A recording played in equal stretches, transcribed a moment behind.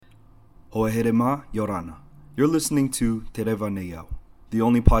Ho'eherema Yorana. You're listening to Tereva Neyao, the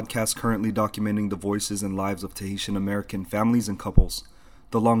only podcast currently documenting the voices and lives of Tahitian American families and couples,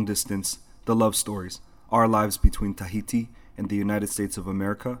 the long distance, the love stories, our lives between Tahiti and the United States of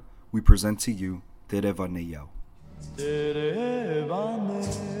America. We present to you Tereva Neyao. Tereva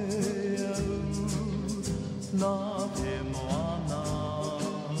Neyao, na te moana,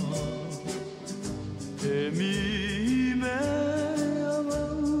 te mi me.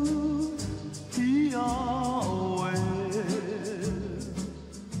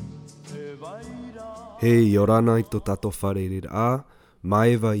 Hey, Yorana ito tato wharerir a,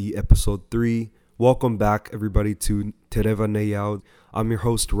 Maeva I episode 3. Welcome back, everybody, to Tereva Neyao. I'm your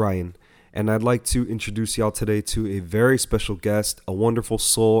host, Ryan, and I'd like to introduce y'all today to a very special guest, a wonderful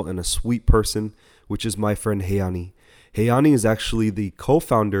soul, and a sweet person, which is my friend Heiani. Heiani is actually the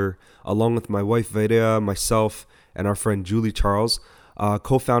co-founder, along with my wife Verea, myself, and our friend Julie Charles,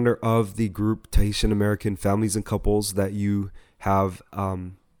 co-founder of the group Tahitian American Families and Couples that you have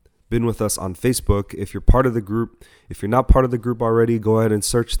been with us on Facebook. If you're part of the group, if you're not part of the group already, go ahead and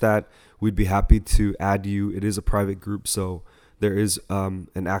search that. We'd be happy to add you. It is a private group, so there is an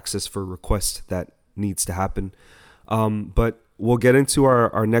access for requests that needs to happen. But we'll get into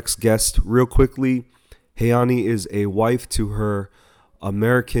our next guest real quickly. Heiani is a wife to her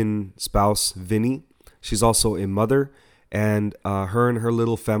American spouse, Vinny. She's also a mother, and her and her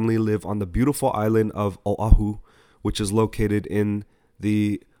little family live on the beautiful island of Oahu, which is located in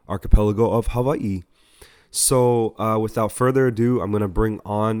the archipelago of Hawaii. So without further ado, I'm going to bring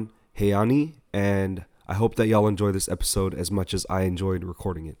on Heiani, and I hope that y'all enjoy this episode as much as I enjoyed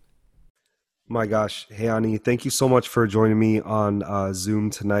recording it. My gosh, Heiani, thank you so much for joining me on Zoom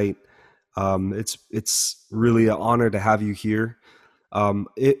tonight. It's really an honor to have you here.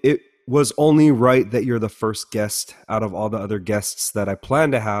 It was only right that you're the first guest out of all the other guests that I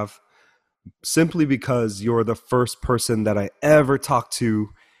plan to have, simply because you're the first person that I ever talked to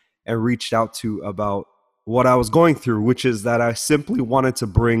and reached out to about what I was going through, which is that I simply wanted to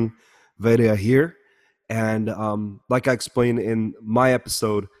bring Verea here. And like I explained in my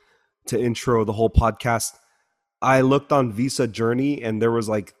episode to intro the whole podcast, I looked on Visa Journey and there was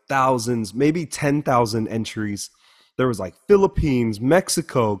like thousands, maybe 10,000 entries. There was like Philippines,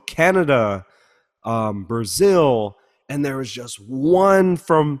 Mexico, Canada, Brazil, and there was just one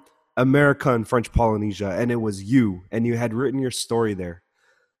from America and French Polynesia, and it was you, and you had written your story there.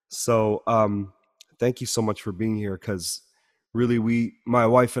 So thank you so much for being here, because really my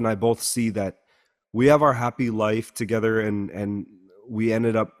wife and I both see that we have our happy life together, and we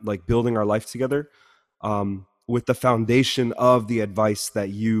ended up like building our life together with the foundation of the advice that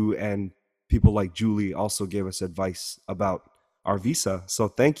you and people like Julie also gave us advice about our visa. So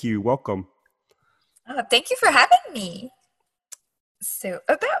thank you. Welcome. Oh, thank you for having me. So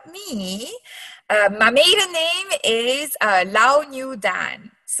about me, my maiden name is Lau Nhu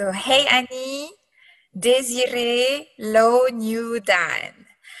Dan. So Heiani Desiree Lo Nhu Dan.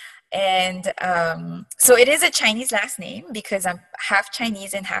 And so it is a Chinese last name because I'm half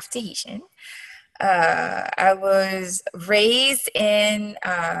Chinese and half Tahitian. I was raised in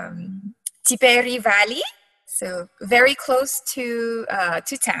Tiperi Valley, so very close to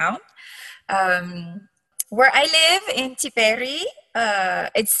town. Where I live in Tiperi,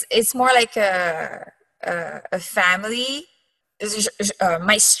 it's more like a family.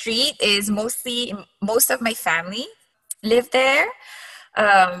 My street is most of my family live there,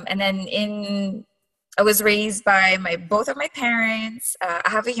 and then I was raised by both of my parents. I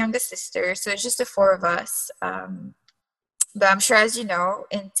have a younger sister, so it's just the four of us. But I'm sure, as you know,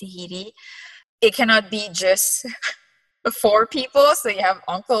 in Tahiti, it cannot be just 4 people. So you have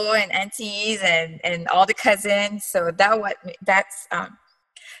uncle and aunties and all the cousins. So that's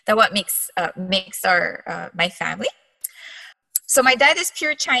what makes our my family. So my dad is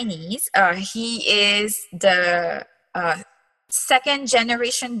pure Chinese. He is the second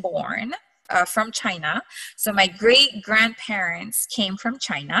generation born from China. So my great grandparents came from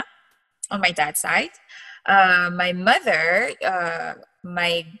China on my dad's side. My mother,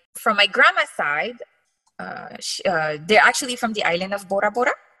 from my grandma's side, they're actually from the island of Bora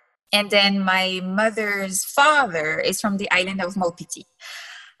Bora. And then my mother's father is from the island of Maupiti.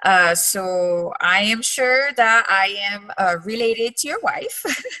 So I am sure that I am related to your wife.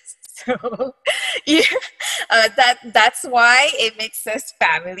 So yeah, that's why it makes us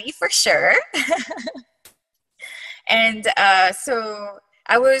family for sure. And so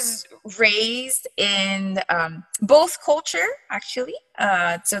I was raised in both culture, actually.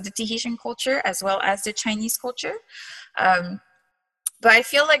 So the Tahitian culture as well as the Chinese culture. But I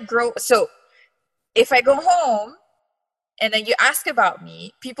feel like so if I go home and then you ask about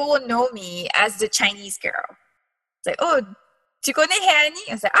me, people will know me as the Chinese girl. It's like, oh, tu connais Heiani?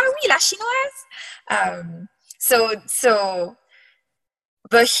 I was like, ah oui, la chinoise. So,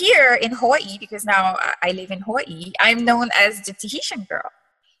 but here in Hawaii, because now I live in Hawaii, I'm known as the Tahitian girl.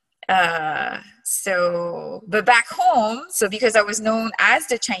 But back home, so because I was known as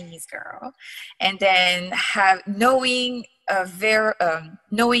the Chinese girl, and then knowing very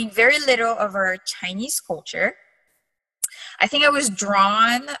little of our Chinese culture, I think I was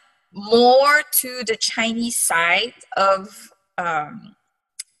drawn more to the Chinese side of my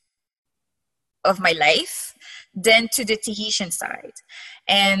life than to the Tahitian side.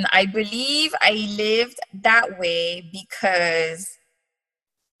 And I believe I lived that way because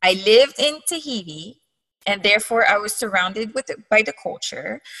I lived in Tahiti, and therefore I was surrounded by the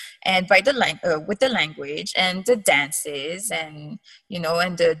culture and by with the language and the dances, and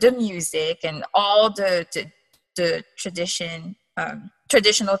and the music and all the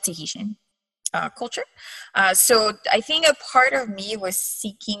traditional Tahitian culture. So I think a part of me was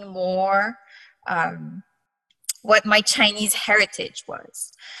seeking more what my Chinese heritage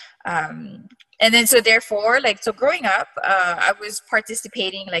was. And then so therefore, so growing up, I was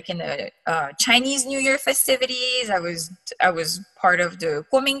participating in the Chinese New Year festivities. I was part of the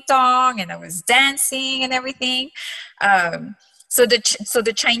Kuomintang, and I was dancing and everything. So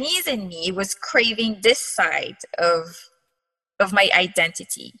the Chinese in me was craving this side of my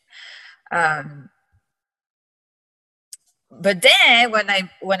identity. But then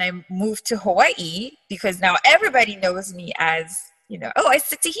when I moved to Hawaii, because now everybody knows me as, oh, it's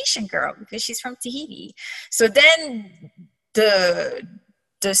the Tahitian girl because she's from Tahiti. So then the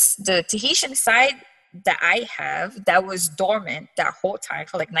Tahitian side that I have, that was dormant that whole time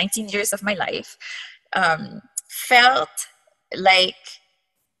for 19 years of my life, felt like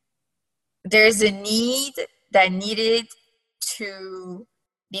there's a need that needed to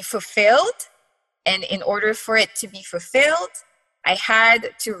be fulfilled. And in order for it to be fulfilled, I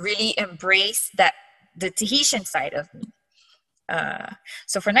had to really embrace the Tahitian side of me.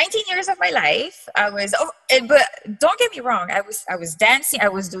 So for 19 years of my life, I was, but don't get me wrong, I was dancing, I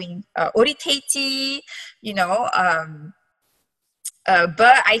was doing oriteiti, but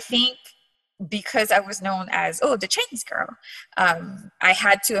I think because I was known as, the Chinese girl, I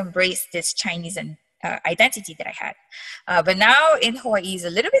had to embrace this Chinese and identity that I had. But now in Hawaii is a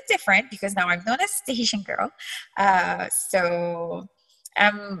little bit different because now I'm known as the Tahitian girl. So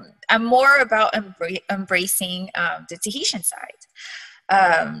I'm more about embracing the Tahitian side.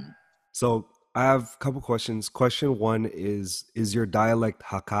 So I have a couple questions. Question one is your dialect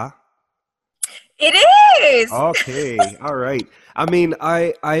Hakka? It is. Okay, all right. I mean,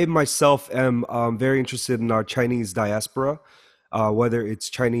 I myself am very interested in our Chinese diaspora, whether it's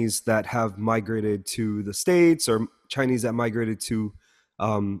Chinese that have migrated to the States or Chinese that migrated to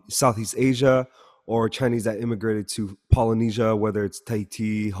Southeast Asia or Chinese that immigrated to Polynesia, whether it's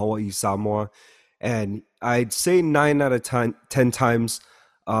Tahiti, Hawaii, Samoa. And I'd say 9 out of 10 times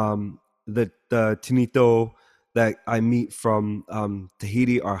the Tinito that I meet from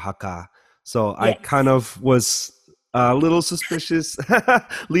Tahiti are Hakka. So I kind Yes. of was a little suspicious,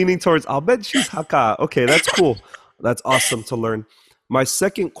 leaning towards, I'll bet she's Hakka. Okay, that's cool. That's awesome to learn. My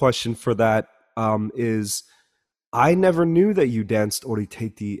second question for that is I never knew that you danced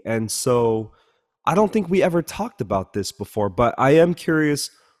Oriteiti. And so I don't think we ever talked about this before, but I am curious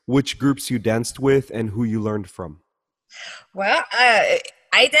which groups you danced with and who you learned from. Well, I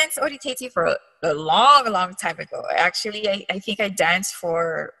danced oriteiti for a long, long time ago. Actually, I think I danced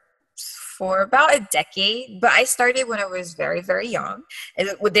for about a decade, but I started when I was very, very young,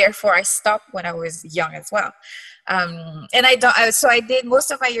 and therefore I stopped when I was young as well. And so I did most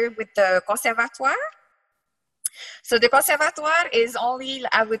of my year with the conservatoire. So the conservatoire is only,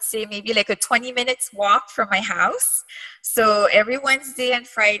 I would say, maybe a 20 minutes walk from my house. So every Wednesday and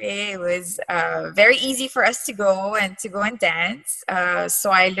Friday it was very easy for us to go and dance.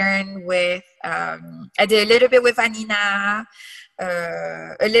 So I learned I did a little bit with Anina,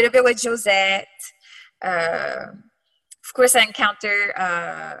 a little bit with Josette. Of course, I encountered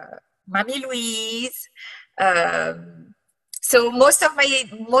Mamie Louise. So most of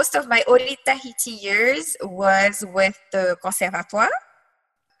my Ori Tahiti years was with the conservatoire.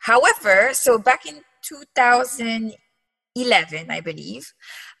 However, so back in 2011, I believe,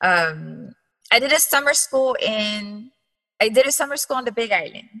 I did a summer school on the Big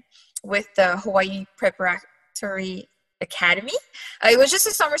Island with the Hawaii Preparatory Academy. It was just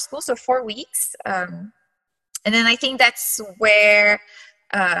a summer school, so 4 weeks. And then I think that's where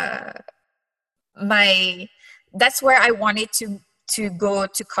I wanted go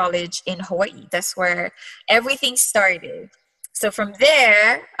to college in Hawaii. That's where everything started. So from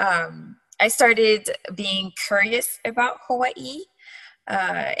there, I started being curious about Hawaii,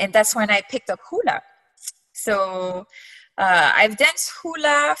 and that's when I picked up hula. So I've danced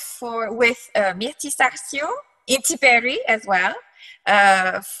hula with Mirti Sarcio, Inti Perry as well,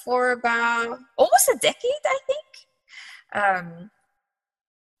 for about almost a decade, I think.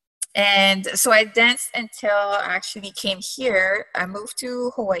 And so I danced until I actually came here. I moved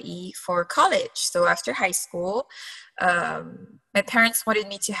to Hawaii for college. So after high school, my parents wanted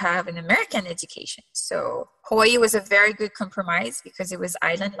me to have an American education. So Hawaii was a very good compromise because it was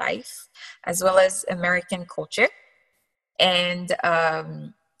island life as well as American culture. And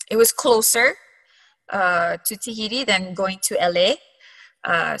it was closer to Tahiti than going to LA.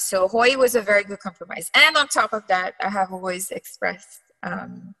 So Hawaii was a very good compromise. And on top of that, I have always expressed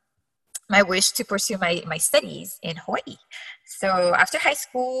my wish to pursue my studies in Hawaii. So after high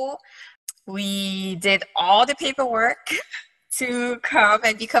school, we did all the paperwork to come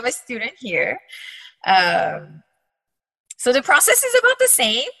and become a student here. So the process is about the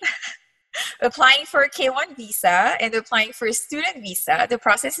same. Applying for a K1 visa and applying for a student visa, the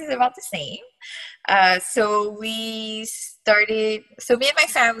process is about the same. So me and my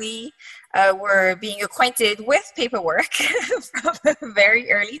family were being acquainted with paperwork from a very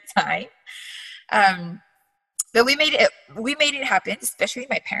early time. But we made it happen, especially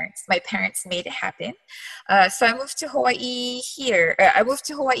my parents. My parents made it happen. So I moved to Hawaii here. I moved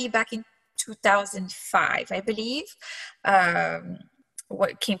to Hawaii back in 2005, I believe.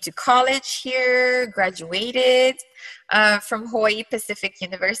 Came to college here, graduated from Hawaii Pacific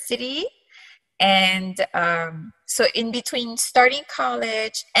University. And so in between starting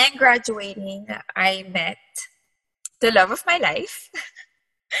college and graduating, I met the love of my life.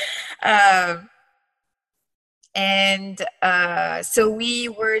 So we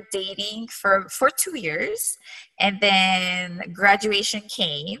were dating for 2 years, and then graduation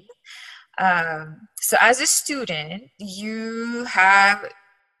came. So as a student, you have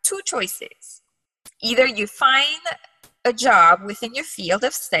two choices. Either you find a job within your field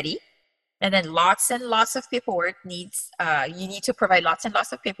of study, and then lots and lots of paperwork you need to provide lots and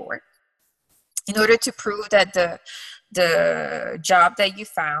lots of paperwork in order to prove that the job that you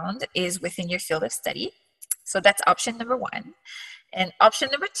found is within your field of study. So that's option number one. And option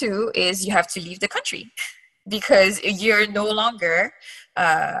number two is you have to leave the country because you're no longer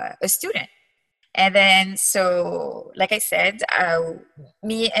a student. And then, so like I said,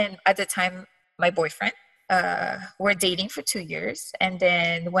 me and at the time, my boyfriend, were dating for 2 years. And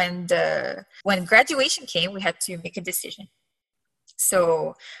then when graduation came, we had to make a decision.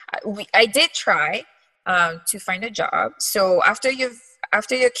 So I did try to find a job. So after your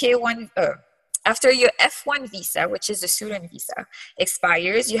K1, after your F1 visa, which is a student visa,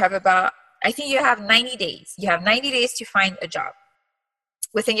 expires, I think you have 90 days. You have 90 days to find a job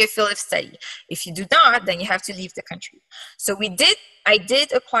within your field of study. If you do not, then you have to leave the country. So I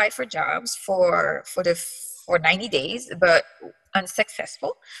did apply for jobs for 90 days, but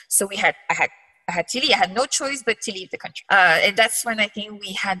unsuccessful. So I had to leave. I had no choice but to leave the country. And that's when I think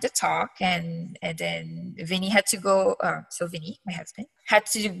we had the talk, and then Vinny had to go. So Vinny, my husband, had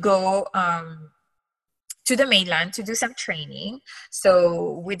to go to the mainland to do some training.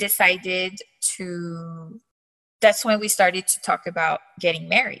 So we decided that's when we started to talk about getting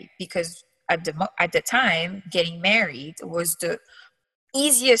married, because at the time, getting married was the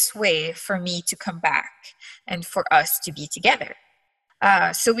easiest way for me to come back and for us to be together.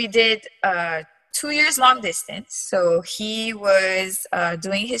 So we did 2 years long distance. So he was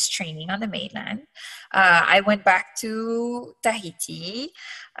doing his training on the mainland. I went back to Tahiti.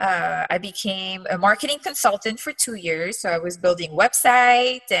 I became a marketing consultant for 2 years. So I was building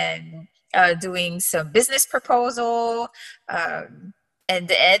website and doing some business proposal, and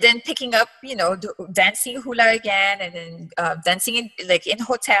then picking up, dancing hula again, and then dancing in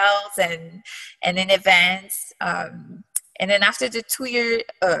hotels and in events. And then after the 2 year,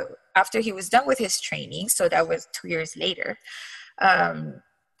 after he was done with his training, so that was 2 years later,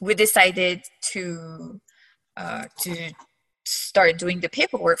 we decided to start doing the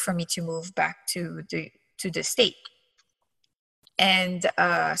paperwork for me to move back to the state. And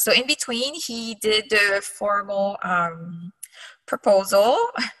so in between, he did the formal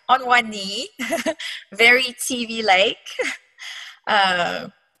proposal on one knee, very TV-like.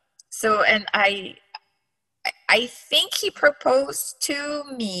 And I think he proposed to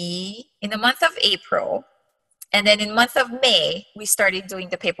me in the month of April, and then in the month of May, we started doing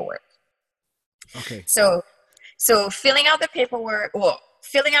the paperwork. Okay. So filling out the paperwork,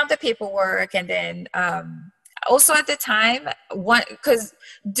 and then also at the time, one because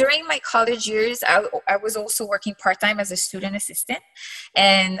during my college years, I was also working part-time as a student assistant,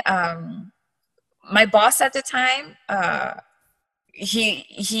 and my boss at the time,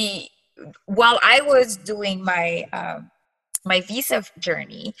 he while I was doing my visa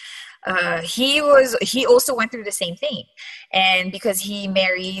journey, he also went through the same thing, and because he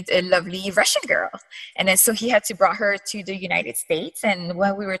married a lovely Russian girl, and then so he had to brought her to the United States. And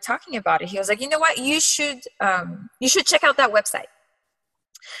when we were talking about it, he was like, you know what, you should check out that website.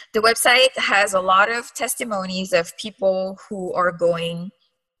 The website has a lot of testimonies of people who are going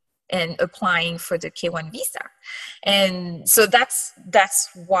and applying for the K1 visa. And so that's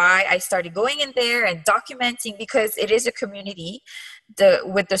why I started going in there and documenting, because it is a community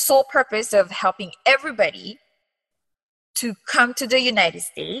with the sole purpose of helping everybody to come to the United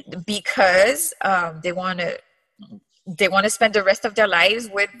States, because they want to spend the rest of their lives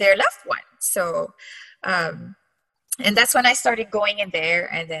with their loved ones. So and that's when I started going in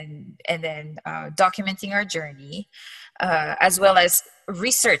there, and then documenting our journey, as well as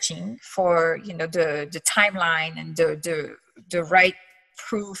researching for the timeline and the right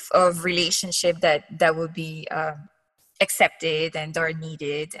proof of relationship that will be accepted and are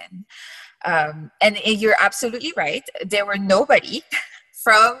needed. And you're absolutely right. There were nobody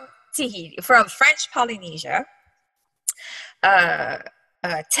from Tahiti, from French Polynesia, uh,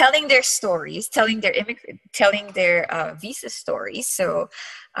 telling their stories, telling their visa stories. So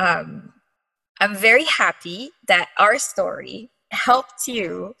I'm very happy that our story helped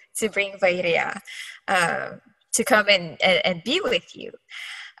you to bring Vairea to come and be with you.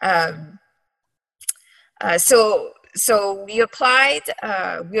 Um, so we applied.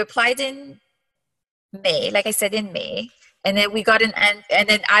 We applied in May, like I said, in May, and then we got and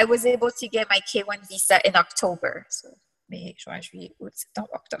then I was able to get my K1 visa in October. So May, Juin, Juillet, Août,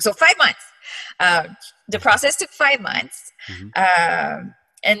 Septembre, October. So 5 months. The process took 5 months. Mm-hmm.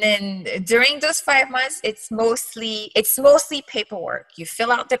 And then during those 5 months, it's mostly paperwork. You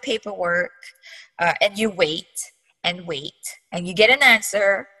fill out the paperwork, and you wait and wait, and you get an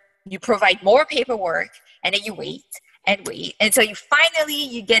answer. You provide more paperwork, and then you wait and wait, and so you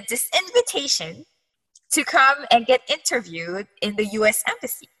get this invitation to come and get interviewed in the U.S.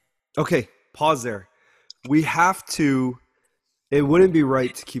 Embassy. Okay, pause there. We have to. It wouldn't be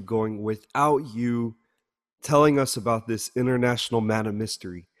right to keep going without you telling us about this international man of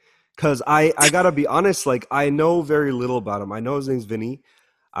mystery. Because I gotta be honest, like, I know very little about him. I know his name's Vinny.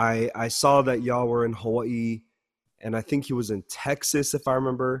 I saw that y'all were in Hawaii, and I think he was in Texas, if I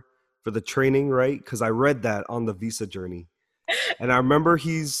remember, for the training, right? Because I read that on the visa journey. And I remember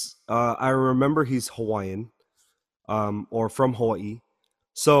he's Hawaiian, or from Hawaii.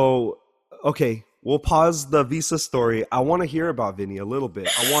 So, okay, we'll pause the visa story. I want to hear about Vinny a little bit.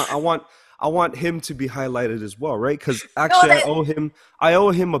 I want him to be highlighted as well, right? Because No, actually, I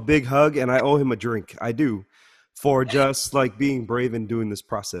owe him a big hug, and I owe him a drink. I do, for just like being brave and doing this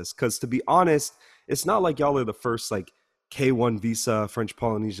process. Because to be honest, it's not like y'all are the first like K1 visa, French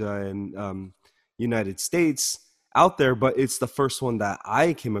Polynesia, and United States out there, but it's the first one that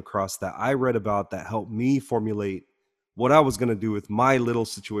I came across, that I read about, that helped me formulate what I was going to do with my little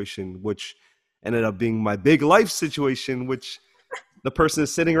situation, which ended up being my big life situation, which the person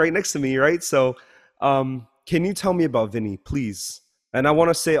is sitting right next to me, right? So can you tell me about Vinny, please? And I want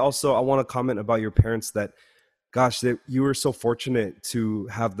to say also, I want to comment about your parents, that, gosh, that you were so fortunate to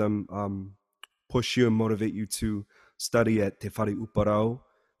have them push you and motivate you to study at Te Whare Uparau,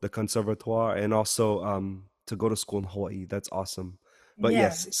 the conservatoire, and also to go to school in Hawaii. That's awesome. But yeah.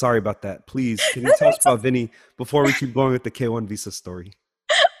 yes, sorry about that. Please, can you tell us about Vinny before we keep going with the K1 visa story?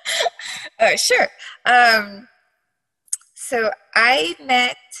 Sure. So I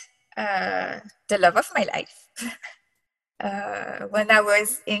met the love of my life when I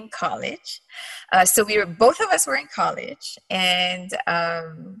was in college. So both of us were in college, and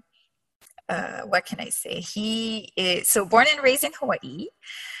what can I say? He is so born and raised in Hawaii.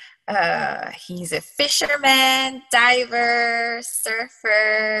 He's a fisherman, diver,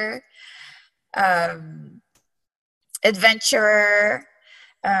 surfer, adventurer.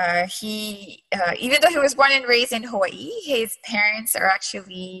 He even though he was born and raised in Hawaii, his parents are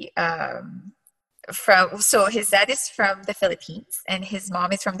actually so his dad is from the Philippines and his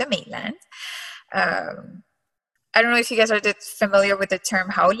mom is from the mainland. I don't know if you guys are familiar with the term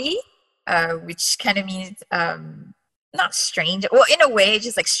haoli, which kind of means not strange. Well, in a way,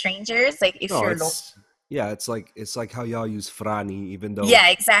 just like strangers. Like if No, you're local. it's like how y'all use frani, even though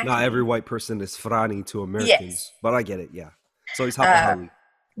Yeah, not every exactly. white person is frani to Yes. Americans. But I get it. Yeah. So he's Uh, hapa.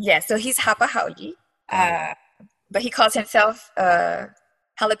 yeah. So he's Hapa Haoli, Got it. but he calls himself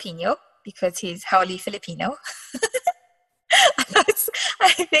jalapeno. because he's Haoli Filipino.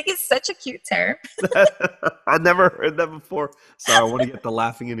 I think it's such a cute term. I've never heard that before. Sorry, I want to get the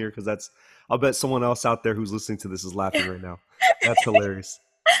laughing in here because I'll bet someone else out there who's listening to this is laughing right now. That's hilarious.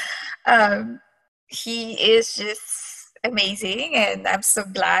 Um, he is just amazing, and I'm so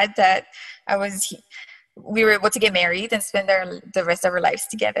glad that we were able to get married and spend the rest of our lives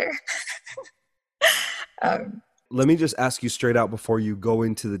together. um, Let me just ask you straight out before you go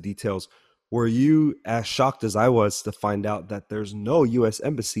into the details. Were you as shocked as I was to find out that there's no U.S.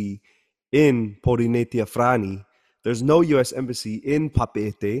 embassy in Polinetia Frani? There's no U.S. embassy in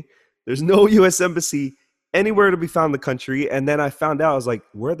Papeete. There's no U.S. embassy anywhere to be found in the country. And then I found out, I was like,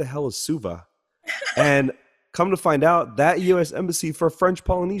 where the hell is Suva? And come to find out, that U.S. embassy for French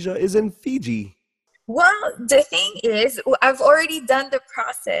Polynesia is in Fiji. Well, the thing is, I've already done the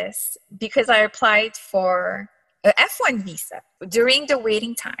process because I applied for a F1 visa. During the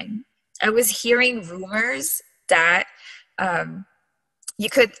waiting time, I was hearing rumors that you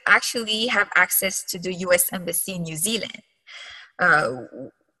could actually have access to the U.S. Embassy in New Zealand,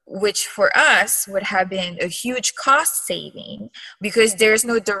 which for us would have been a huge cost saving because there's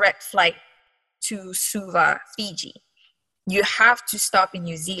no direct flight to Suva, Fiji. You have to stop in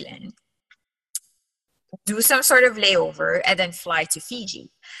New Zealand, do some sort of layover, and then fly to Fiji.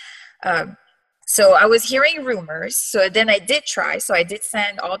 So I was hearing rumors. So then I did try. So I did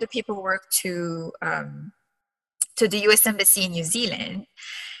send all the paperwork to the U.S. Embassy in New Zealand,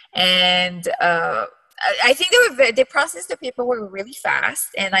 and I think they processed the paperwork really fast.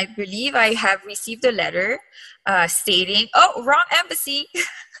 And I believe I have received a letter stating, "Oh, wrong embassy.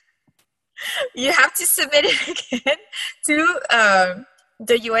 You have to submit it again to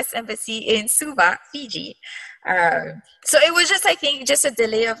the U.S. Embassy in Suva, Fiji." So it was just, I think, just a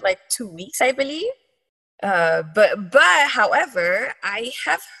delay of like 2 weeks, I believe. But however, I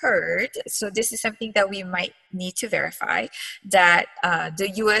have heard, so this is something that we might need to verify, that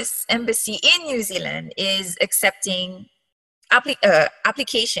the U.S. Embassy in New Zealand is accepting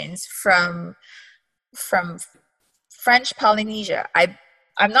applications from French Polynesia.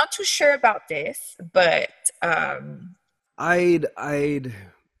 I'm not too sure about this, but I'd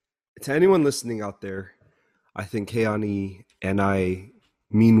to anyone listening out there, I think Heiani and I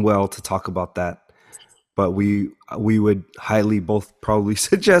mean well to talk about that. But we would highly both probably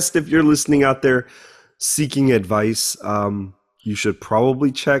suggest, if you're listening out there seeking advice, you should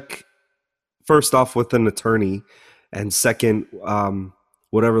probably check first off with an attorney, and second,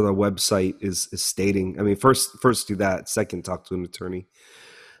 whatever the website is stating. I mean, first do that. Second, talk to an attorney.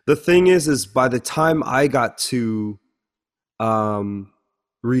 The thing is by the time I got to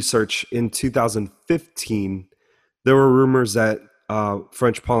research in 2015, there were rumors that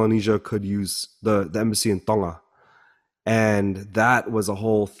French Polynesia could use the embassy in Tonga. And that was a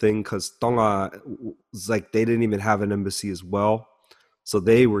whole thing because Tonga was like, they didn't even have an embassy as well. So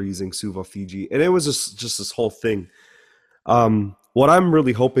they were using Suva, Fiji. And it was just this whole thing. What I'm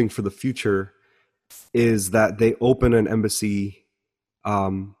really hoping for the future is that they open an embassy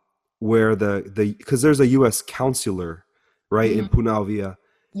where because there's a U.S. consular, right, in Punaovia.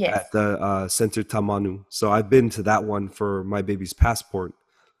 Yes. At the Center Tamanu. So I've been to that one for my baby's passport.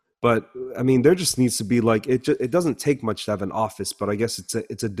 But I mean, there just needs to be like, it doesn't take much to have an office, but I guess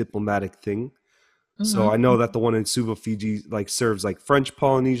it's a diplomatic thing. Mm-hmm. So I know that the one in Suva, Fiji, like serves like French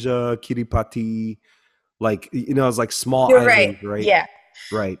Polynesia, Kiribati, like, you know, it's like small You're islands, right? Yeah.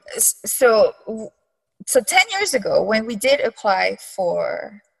 Right. So 10 years ago, when we did apply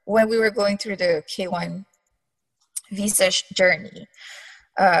when we were going through the K1 visa journey,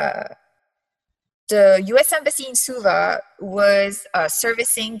 the U.S. Embassy in Suva was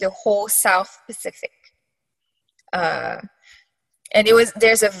servicing the whole South Pacific. And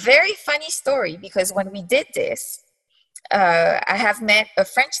there's a very funny story because when we did this, I have met a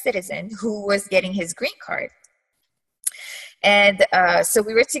French citizen who was getting his green card. And so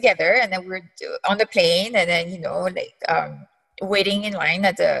we were together, and then we were on the plane, and then, you know, like waiting in line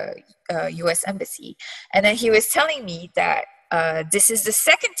at the U.S. Embassy. And then he was telling me that this is the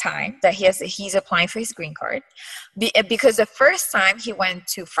second time that he's applying for his green card, because the first time he went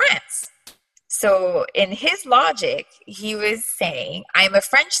to France. So in his logic, he was saying, I'm a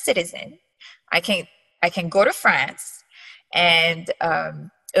French citizen. I can go to France and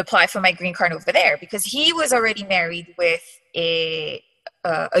apply for my green card over there, because he was already married with a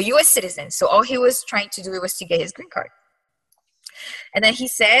U.S. citizen. So all he was trying to do was to get his green card. And then he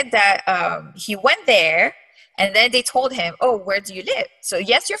said that he went there, and then they told him, oh, where do you live? So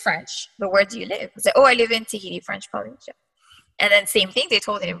yes, you're French, but where do you live? He said, oh, I live in Tahiti, French Polynesia. And then same thing, they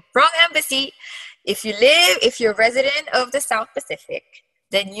told him, wrong embassy. If you're a resident of the South Pacific,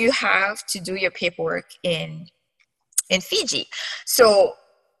 then you have to do your paperwork in Fiji. So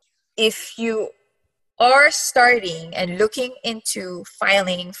if you are starting and looking into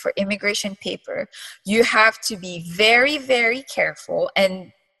filing for immigration paper, you have to be very, very careful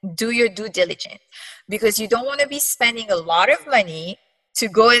and do your due diligence, because you don't want to be spending a lot of money to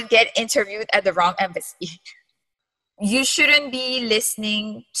go and get interviewed at the wrong embassy. You shouldn't be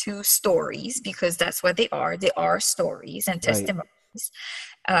listening to stories, because that's what they are. They are stories and Right. testimonies.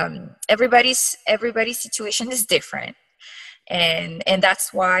 Everybody's situation is different, and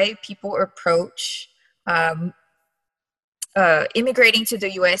that's why people approach um, immigrating to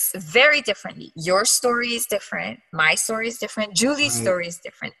the US very differently. Your story is different. My story is different. Julie's Right. story is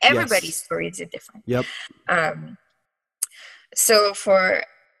different. Yes. Everybody's story is different. Yep. Um, so for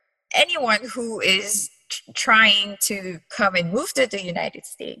anyone who is trying to come and move to the United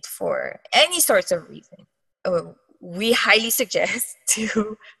States for any sorts of reason, uh, we highly suggest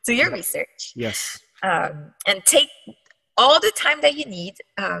to do your Yep. research, Yes. and take all the time that you need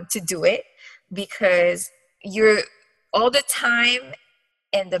to do it, because you're all the time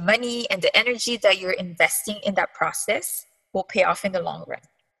and the money and the energy that you're investing in that process will pay off in the long run.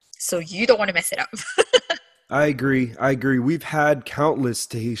 So you don't want to mess it up. I agree. I agree. We've had countless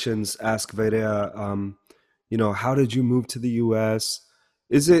Tahitians ask Verea, how did you move to the US?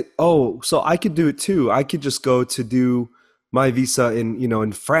 Is it, oh, so I could do it too. I could just go to do my visa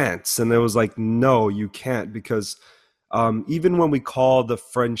in France. And it was like, no, you can't, because even when we call the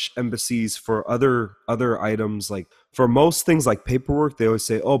French embassies for other items, like for most things like paperwork, they always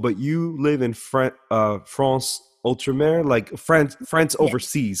say, "Oh, but you live in France Outre-mer, like France Yeah.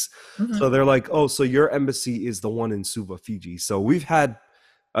 overseas." Mm-hmm. So they're like, "Oh, so your embassy is the one in Suva, Fiji." So we've had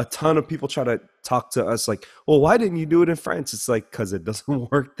a ton of people try to talk to us like, "Well, why didn't you do it in France?" It's like, because it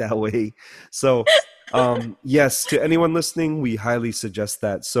doesn't work that way. So yes, to anyone listening, we highly suggest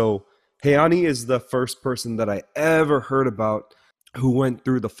that. So Heiani is the first person that I ever heard about who went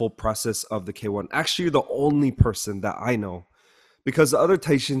through the full process of the K1. Actually, the only person that I know, because the other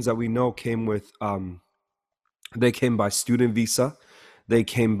Tahitians that we know came with, they came by student visa, they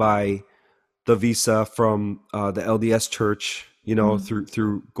came by the visa from the LDS Church, Mm-hmm.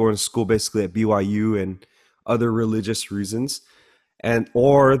 through going to school basically at BYU and other religious reasons, and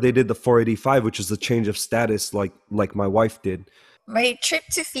or they did the 485, which is the change of status, like my wife did. My trip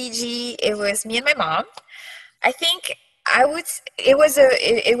to Fiji, it was me and my mom. I think I would. It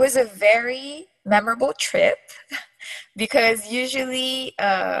was a very memorable trip, because usually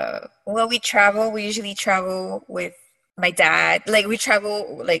when we usually travel with my dad. Like we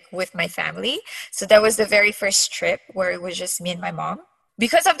travel like with my family. So that was the very first trip where it was just me and my mom.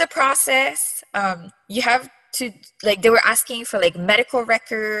 Because of the process, you have to, like, they were asking for like medical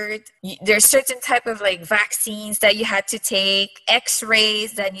record. There's certain type of like vaccines that you had to take,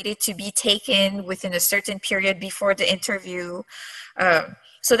 x-rays that needed to be taken within a certain period before the interview.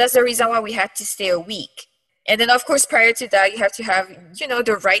 So that's the reason why we had to stay a week. And then, of course, prior to that, you have to have,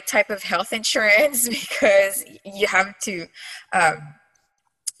 the right type of health insurance because you have to,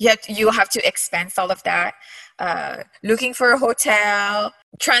 you'll have to expense all of that. Looking for a hotel,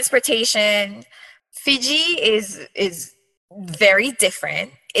 transportation. Fiji is very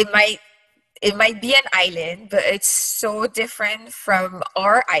different. It might be an island, but it's so different from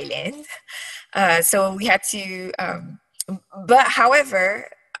our island. So we had to, but however,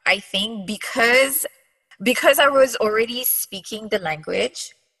 I think because I was already speaking the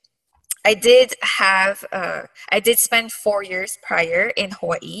language, I did spend 4 years prior in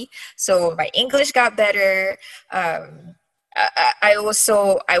Hawaii, so my English got better. I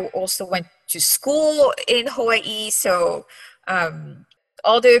also went to school in Hawaii, so um,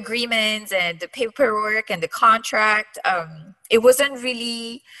 all the agreements and the paperwork and the contract, it wasn't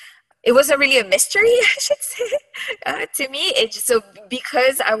really a mystery, I should say, to me. So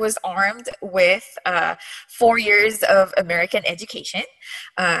because I was armed with 4 years of American education,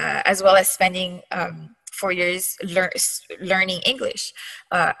 as well as spending 4 years learning English.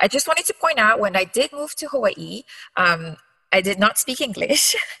 I just wanted to point out, when I did move to Hawaii, I did not speak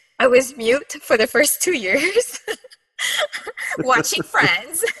English. I was mute for the first 2 years, watching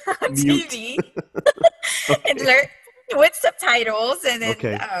Friends on Mute. TV and Okay. learn with subtitles, and then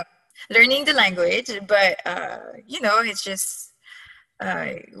Okay. learning the language. But it's just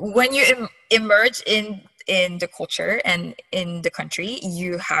when you emerge in the culture and in the country,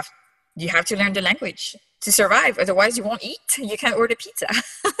 you have to learn the language to survive. Otherwise, you won't eat. You can't order pizza.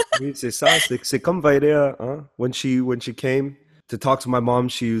 Oui, c'est ça. C'est comme Vairea, huh? When she came to talk to my mom,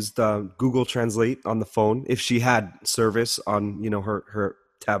 she used Google Translate on the phone if she had service on her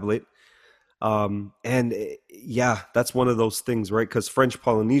tablet. And yeah, that's one of those things, right? Because French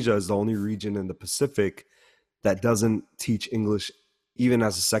Polynesia is the only region in the Pacific that doesn't teach English even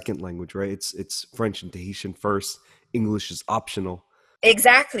as a second language, right? It's French and Tahitian first. English is optional.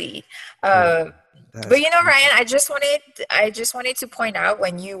 Exactly. Yeah, Uh, that's but you know, crazy. Ryan, I just wanted to point out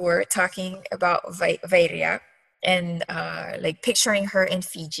when you were talking about Vairia and like picturing her in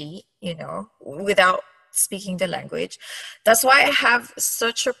Fiji, you know, without speaking the language. That's why I have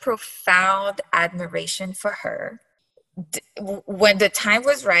such a profound admiration for her. When the time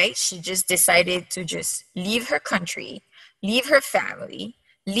was right, she just decided to just leave her country, leave her family,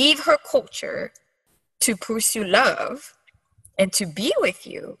 leave her culture to pursue love and to be with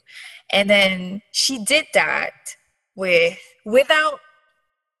you. And then she did that without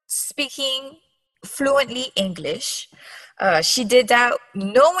speaking fluently English. She did that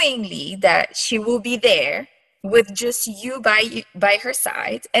knowingly that she will be there with just by her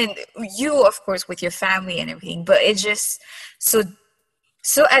side, and you, of course, with your family and everything. But it's just so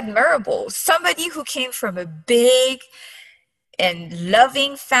so admirable. Somebody who came from a big and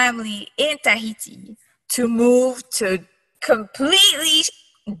loving family in Tahiti to move to completely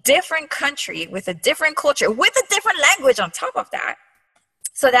different country with a different culture, with a different language on top of that.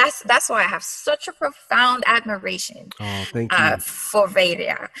 So that's why I have such a profound admiration Oh, thank you. for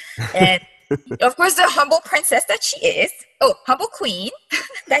Veria. And of course, the humble princess that she is, oh, humble queen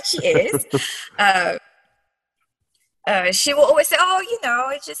that she is, uh, she will always say, "Oh, you know,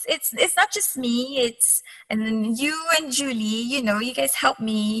 it's not just me. It's and then you and Julie, you know, you guys help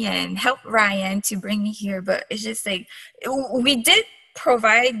me and help Ryan to bring me here." But it's just like we did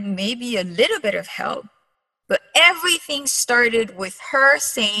provide maybe a little bit of help, but everything started with her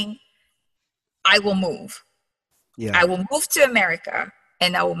saying, "I will move. Yeah, I will move to America,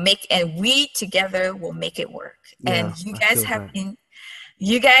 and I will make, and we together will make it work." yeah, And I feel that.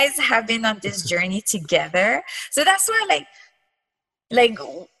 you guys have been on this journey together. So that's why, like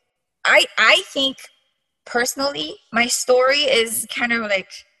I think personally my story is kind of like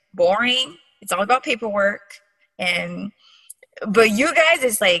boring. It's all about paperwork, and but you guys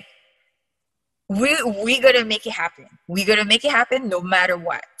is like we gotta make it happen. We gotta make it happen no matter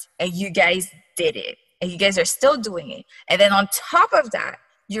what. And you guys did it, and you guys are still doing it. And then on top of that,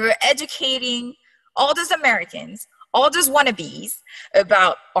 you're educating all those Americans, all those wannabes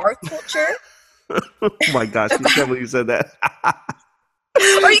about our culture. Oh my gosh, you can't About, believe you said that.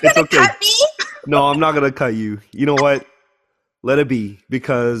 are you It's gonna okay. cut me? No, I'm not gonna cut you. You know what? Let it be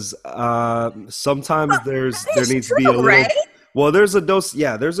because sometimes there It's needs to be a true, little. right? Well, there's a dose.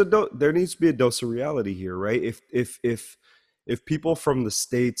 Yeah, there's a dose. There needs to be a dose of reality here, right? If people from the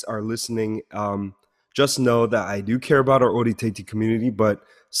states are listening, just know that I do care about our Oditeti community, but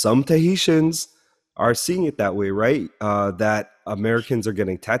some Tahitians are seeing it that way, right? That Americans are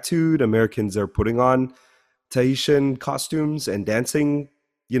getting tattooed, Americans are putting on Tahitian costumes and dancing,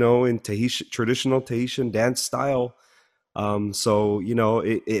 in Tahitian traditional Tahitian dance style. So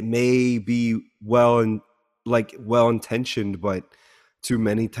it may be well intentioned, but to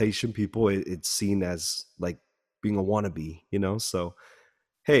many Tahitian people, it's seen as like being a wannabe. So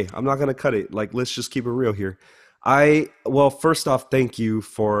hey, I'm not gonna cut it. Like, let's just keep it real here. Well, first off, thank you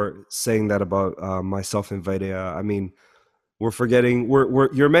for saying that about myself and Vidya. I mean, we're forgetting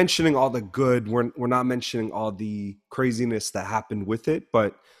you're mentioning all the good. We're not mentioning all the craziness that happened with it,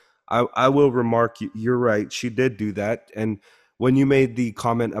 but I will remark you're right. She did do that. And when you made the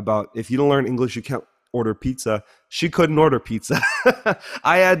comment about if you don't learn English, you can't order pizza, she couldn't order pizza.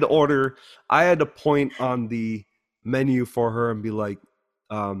 I had to order, I had to point on the menu for her and be like,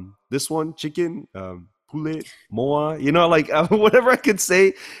 this one, chicken, poulet, moa, like whatever I could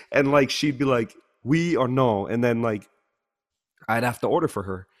say. And like, she'd be like, we or no. And then like, I'd have to order for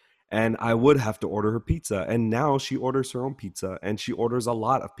her and I would have to order her pizza. And now she orders her own pizza and she orders a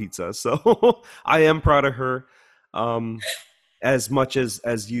lot of pizza. So I am proud of her. Um, as much as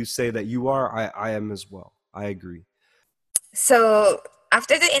you say that you are, I am as well. I agree. So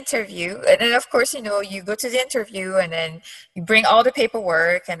after the interview, and then of course, you know, you go to the interview and then you bring all the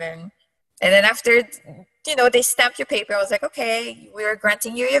paperwork and then after, you know, they stamp your paper. I was like, okay, we're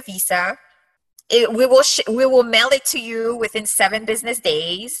granting you your visa. We will mail it to you within 7 business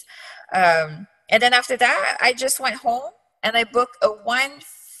days. And then after that, I just went home and I booked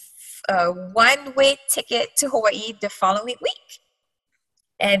one way ticket to Hawaii the following week.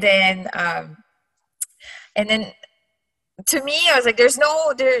 And then and then to me, I was like, there's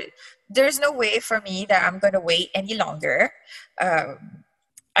no way for me that I'm gonna wait any longer. Um,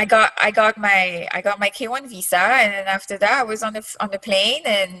 I got my K1 visa, and then after that, I was on the plane,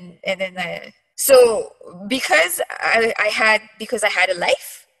 and then so because I had a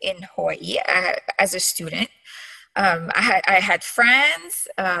life in Hawaii as a student. I had friends.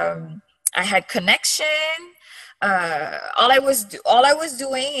 I had connection. All I was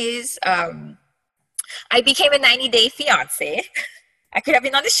doing is I became a 90-day fiance. I could have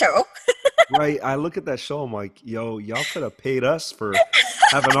been on the show. Right. I look at that show. I'm like, yo, y'all could have paid us for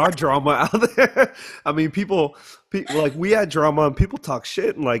having our drama out there. I mean, people like we had drama and people talk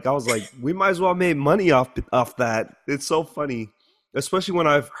shit, and like I was like, we might as well make money off that. It's so funny, especially when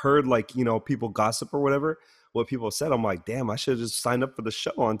I've heard like people gossip or whatever. What people said, I'm like, damn, I should have just signed up for the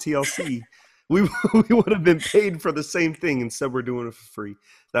show on TLC. We we would have been paid for the same thing. Instead, we're doing it for free.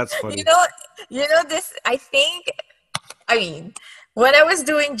 That's You funny. know, this, I think, I mean, when I was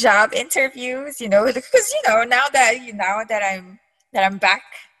doing job interviews, because now that I'm back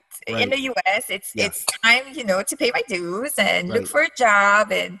in Right. the US, Yeah. it's time, to pay my dues and look Right. for a job.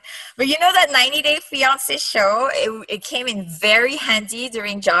 But that 90-Day Fiance show, it came in very handy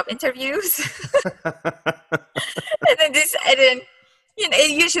during job interviews. And then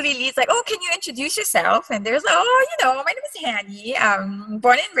it usually leads like, oh, can you introduce yourself? And there's like, oh, my name is Heiani.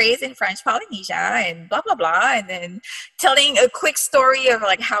 Born and raised in French Polynesia, and blah blah blah. And then telling a quick story of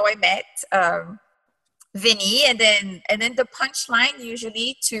like how I met Vinny, and then the punchline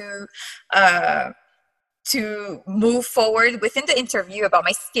usually uh, to move forward within the interview about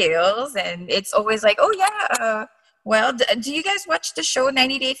my skills. And it's always like, oh yeah. Well, do you guys watch the show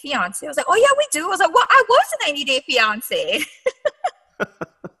 90-Day Fiance? I was like, oh yeah, we do. I was like, well, I was a 90-Day Fiance.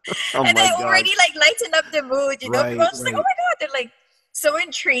 Oh And my they God. already like lighten up the mood, People Right. are just like, oh Right. my God, they're like so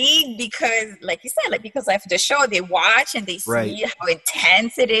intrigued because, like you said, like because of the show, they watch and they Right. see how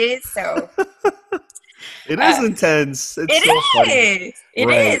intense it is. So It is uh, intense. It's it so funny. it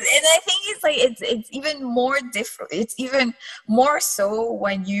Right. is, and I think it's like it's even more different. It's even more so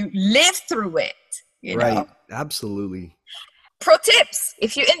when you live through it. You know. Right. Absolutely. Pro tips: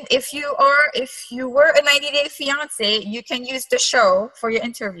 if you were a 90-Day Fiance, you can use the show for your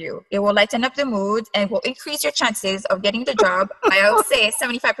interview. It will lighten up the mood and will increase your chances of getting the job by, I would say,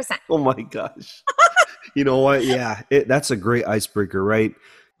 75%. Oh my gosh. You know what? Yeah, that's a great icebreaker, right?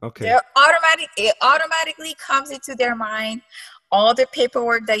 Okay. It automatically comes into their mind all the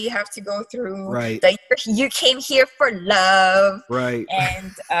paperwork that you have to go through, Right. that you came here for love, Right.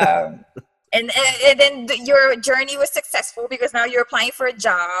 and and then your journey was successful because now you're applying for a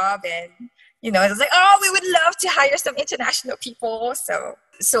job. And it's like, oh, we would love to hire some international people.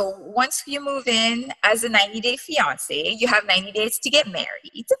 So once you move in as a 90-Day Fiance, you have 90 days to get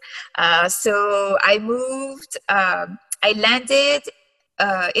married. So I landed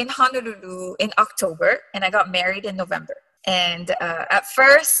in Honolulu in October, and I got married in November. And at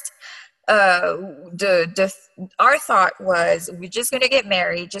first, the our thought was we're just gonna get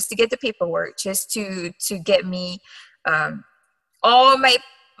married just to get the paperwork, just to get me all my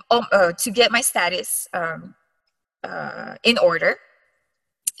to get my status in order.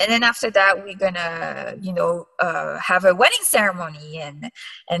 And then after that, we're gonna have a wedding ceremony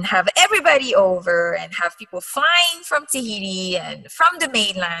and have everybody over and have people flying from Tahiti and from the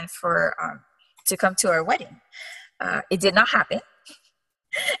mainland for to come to our wedding. It did not happen.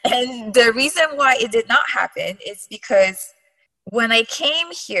 And the reason why it did not happen is because when I came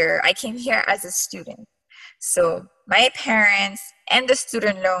here as a student. So my parents and the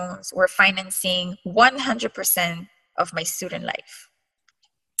student loans were financing 100% of my student life.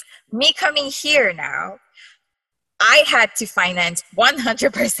 Me coming here now, I had to finance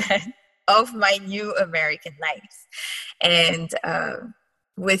 100% of my new American life. And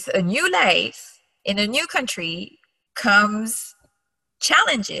with a new life in a new country comes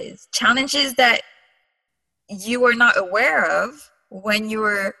challenges that you were not aware of when you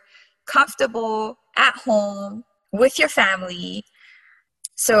were comfortable at home with your family.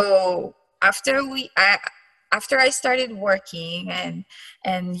 So after I started working and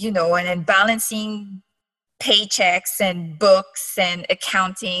then balancing paychecks and books and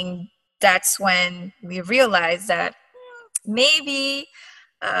accounting, that's when we realized that maybe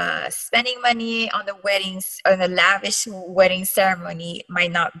spending money on on a lavish wedding ceremony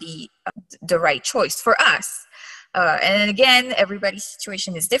might not be the right choice for us. And again, everybody's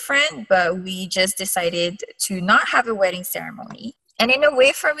situation is different, but we just decided to not have a wedding ceremony. And in a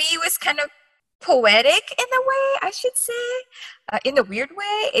way, for me, it was kind of poetic in a way, I should say, in a weird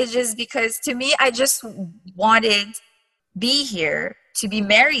way. It's just because to me, I just wanted be here to be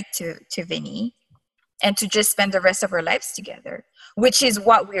married to Vinny and to just spend the rest of our lives together, which is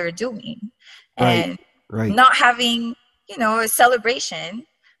what we are doing. Right. And Right. not having, a celebration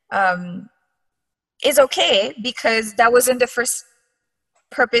is okay because that wasn't the first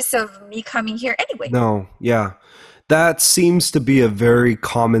purpose of me coming here anyway. No. Yeah. That seems to be a very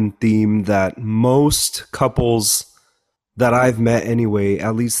common theme that most couples that I've met anyway,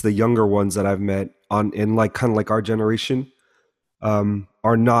 at least the younger ones that I've met on in like kind of like our generation,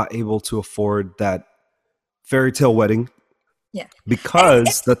 are not able to afford that fairy tale wedding Yeah. And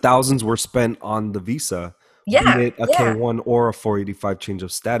because the thousands were spent on the visa, be yeah, it a yeah. K1 or a 485 change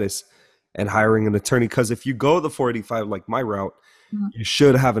of status, and hiring an attorney. Because if you go the 485 like my route, Mhm. you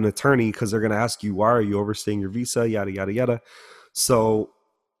should have an attorney because they're going to ask you, why are you overstaying your visa, yada, yada, yada. So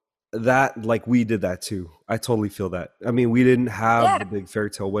that, like, we did that too. I totally feel that. I mean, we didn't have Yeah. the big fairy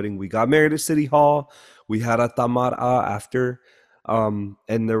tale wedding. We got married at City Hall. We had a tamara after. And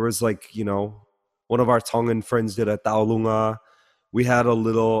there was like, one of our Tongan friends did a taolunga. We had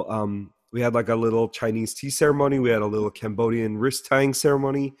we had like a little Chinese tea ceremony. We had a little Cambodian wrist tying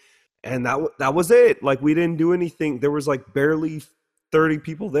ceremony, and that was it. Like, we didn't do anything. There was like barely 30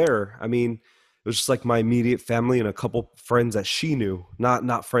 people there. I mean, it was just like my immediate family and a couple friends that she knew,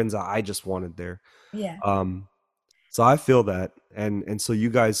 not friends that I just wanted there. Yeah. Um, so I feel that, and so you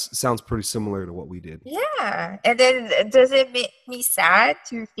guys sounds pretty similar to what we did. Yeah. And then does it make me sad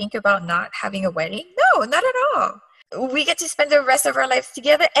to think about not having a wedding? No, not at all. We get to spend the rest of our lives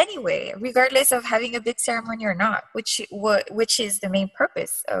together anyway, regardless of having a big ceremony or not, which is the main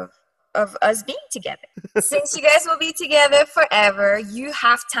purpose of us being together. Since you guys will be together forever, you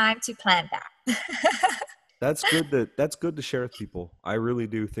have time to plan that. That's good to share with people. I really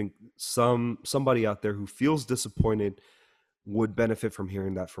do think somebody out there who feels disappointed would benefit from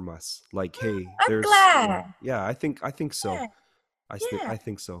hearing that from us. Like, hey, I'm there's glad. yeah, I think so. Yeah. I Yeah.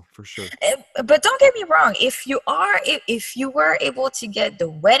 think so for sure. But don't get me wrong. If you were able to get the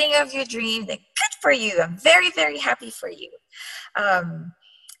wedding of your dream, then good for you. I'm very, very happy for you. Um,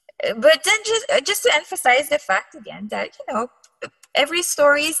 but then just to emphasize the fact again that every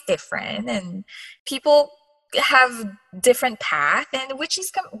story is different and people have different path, and which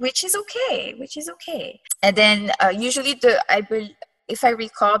is okay, and then usually if I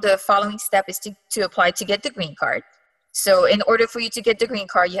recall, the following step is to apply to get the green card. So in order for you to get the green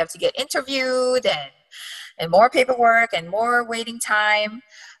card, you have to get interviewed, and more paperwork and more waiting time.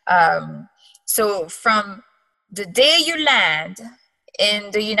 So from the day you land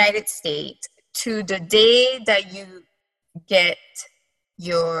in the United States to the day that you get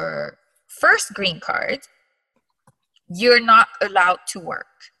your first green card, you're not allowed to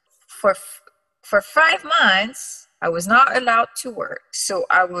work. For for 5 months, I was not allowed to work. So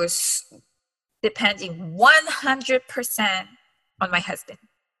I was depending 100% on my husband,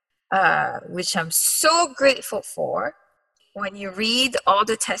 which I'm so grateful for. When you read all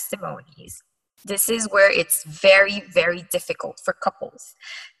the testimonies, this is where it's very, very difficult for couples.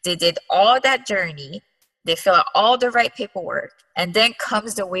 They did all that journey, they fill out all the right paperwork, and then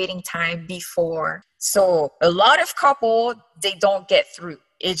comes the waiting time before. So a lot of couple, they don't get through.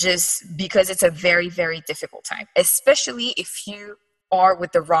 It just because it's a very, very difficult time, especially if you are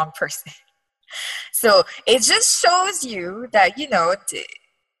with the wrong person. So it just shows you that,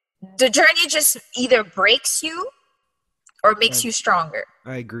 the journey just either breaks you or makes I, you stronger.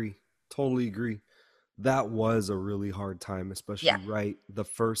 I agree. Totally agree. That was a really hard time, Yeah. especially right the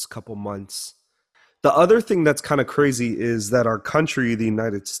first couple months. The other thing that's kind of crazy is that our country, the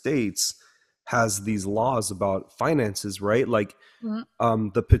United States, has these laws about finances, right? Like,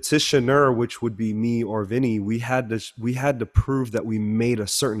 Mhm. the petitioner, which would be me or Vinny, we had to prove that we made a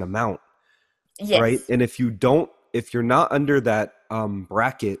certain amount, right? Yes. And if you're not under that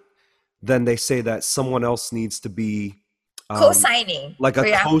bracket, then they say that someone else needs to be um, Co-signing like a for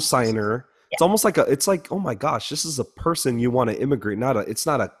your application. co-signer. Yeah. It's almost like it's like, oh my gosh, this is a person you want to immigrate, it's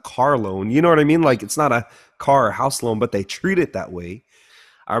not a car loan. You know what I mean? Like, it's not a car or house loan, but they treat it that way.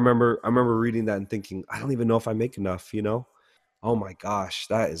 I remember reading that and thinking, I don't even know if I make enough, you know? Oh my gosh,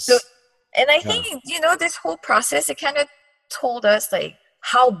 that So, is and I yeah, think, this whole process, it kind of told us, like,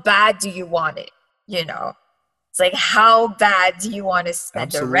 how bad do you want it? You know, it's like, how bad do you want to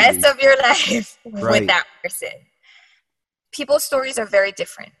spend the rest absolutely. of your life with Right. that person? People's stories are very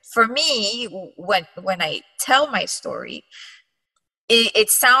different. For me, when I tell my story, it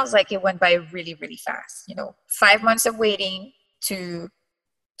sounds like it went by really, really fast. 5 months of waiting to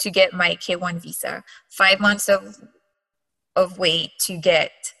get my K1 visa, 5 months of wait to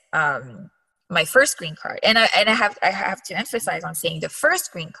get my first green card. And I have to emphasize on saying the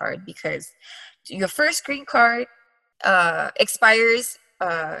first green card, because your first green card expires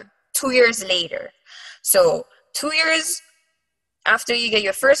 2 years later. So 2 years after you get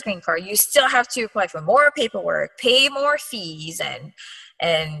your first green card, you still have to apply for more paperwork, pay more fees, and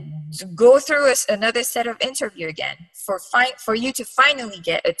go through another set of interview again for you to finally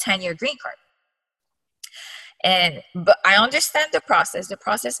get a 10-year green card. And but I understand the process. The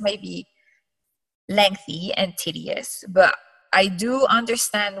process may be lengthy and tedious, but I do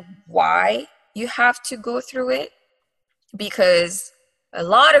understand why you have to go through it, because a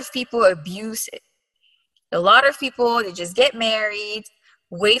lot of people abuse it. A lot of people, they just get married,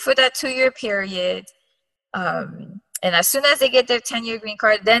 wait for that 2 year period, and as soon as they get their 10-year green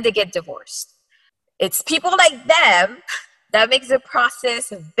card, then they get divorced. It's people like them that makes the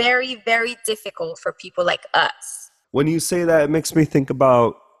process very, very difficult for people like us. When you say that, it makes me think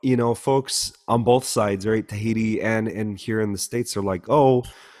about, folks on both sides, right? Tahiti and here in the States are like, oh,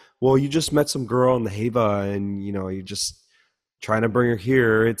 well, you just met some girl in the Heva and, you're just trying to bring her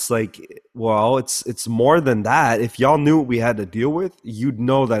here. It's like, well, it's more than that. If y'all knew what we had to deal with, you'd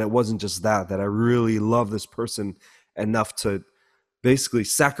know that it wasn't just that I really love this person enough to basically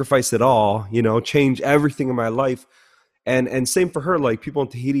sacrifice it all, change everything in my life. And same for her, like people in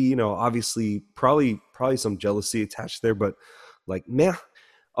Tahiti, obviously probably some jealousy attached there, but like, man,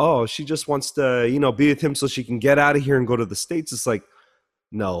 oh, she just wants to, be with him so she can get out of here and go to the States. It's like,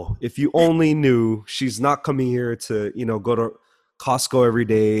 no, if you only knew she's not coming here to, go to Costco every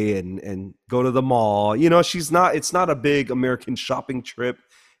day and go to the mall. She's not, it's not a big American shopping trip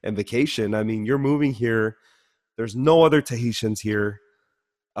and vacation. I mean, you're moving here. There's no other Tahitians here.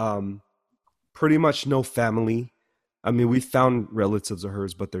 Um, Pretty much no family. I mean, we found relatives of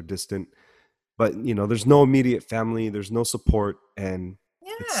hers, but they're distant. But, there's no immediate family. There's no support. And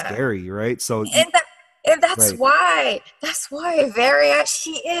it's Yeah. scary, right? So, And that, and right. that's why Varia,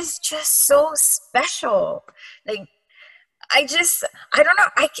 she is just so special. Like, I don't know.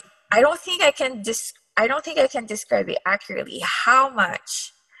 I don't think I don't think I can describe it accurately how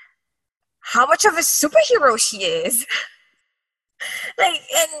much of a superhero she is. Like,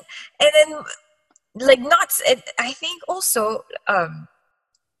 and then, like, not, I think also,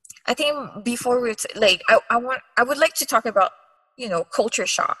 I think before like, I would like to talk about, culture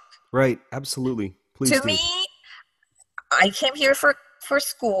shock. Right. Absolutely. Please To do. me, I came here for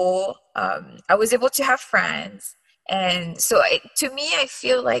school. I was able to have friends, and so to me, I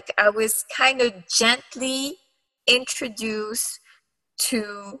feel like I was kind of gently introduced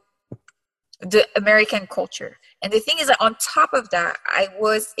to the American culture. And the thing is that on top of that, I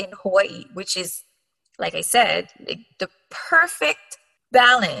was in Hawaii, which is, like I said, like the perfect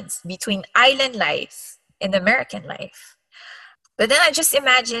balance between island life and American life. But then I just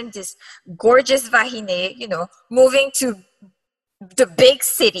imagined this gorgeous Vahine, moving to the big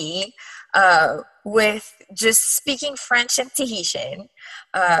city, with just speaking French and Tahitian,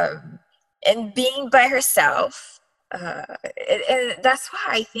 and being by herself. And that's why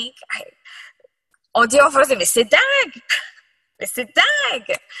I think on dit en français, mais c'est dingue! Mais c'est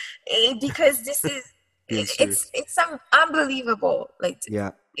dingue! Because this is, Being serious. it's some unbelievable.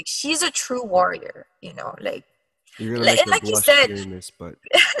 Yeah. Like she's a true warrior, like, You're going to make and her like you blush said, hearing this, but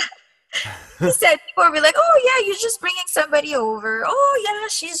people will be like, oh yeah, you're just bringing somebody over. Oh yeah,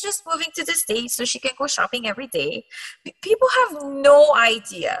 she's just moving to the States so she can go shopping every day. People have no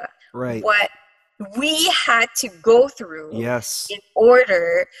idea right. what we had to go through Yes. in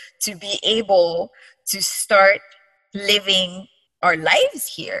order to be able to start living our lives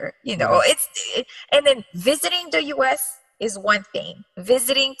here. Yes. And then visiting the US is one thing.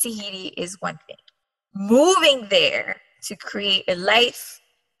 Visiting Tahiti is one thing. Moving there to create a life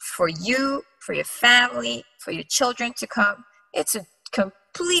for you, for your family, for your children to come, it's a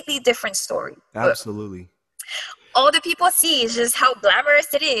completely different story. But Absolutely. all the people see is just how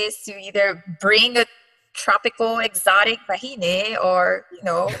glamorous it is to either bring a tropical exotic vahine, or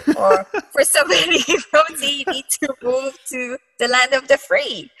or for somebody from Tahiti to move to the land of the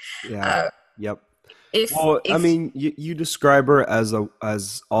free. Yeah. Uh, Yep. Well, I if mean, you describe her as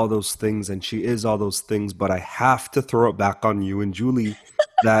all those things, and she is all those things. But I have to throw it back on you and Julie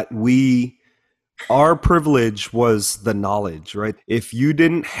that our privilege was the knowledge, right? If you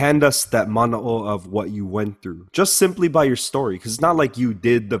didn't hand us that mana'o of what you went through, just simply by your story, because it's not like you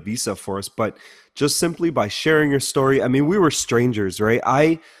did the visa for us, but just simply by sharing your story. I mean, we were strangers, right?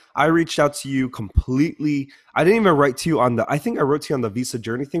 I reached out to you completely. I didn't even write to you I think I wrote to you on the visa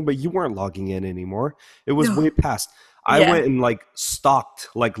journey thing, but you weren't logging in anymore. It was no, way past. I yeah, went and like stalked,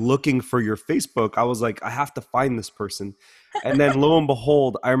 like looking for your Facebook. I was like, I have to find this person. And then lo and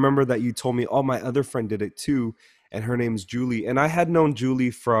behold, I remember that you told me, oh, my other friend did it too. And her name's Julie. And I had known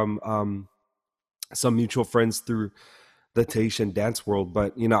Julie from some mutual friends through the Tahitian dance world.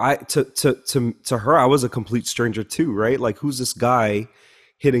 But I to her, I was a complete stranger too, right? Like, who's this guy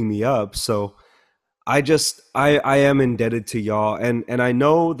hitting me up? So I am indebted to y'all, and I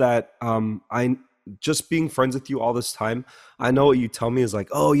know that just being friends with you all this time, I know what you tell me is like,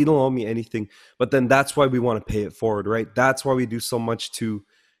 oh, you don't owe me anything. But then that's why we want to pay it forward, right? That's why we do so much to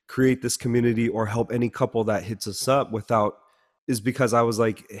create this community or help any couple that hits us up without, is because I was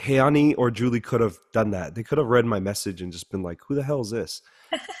like, Heiani or Julie could have done that. They could have read my message and just been like, who the hell is this?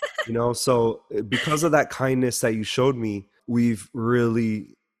 You know, so because of that kindness that you showed me, we've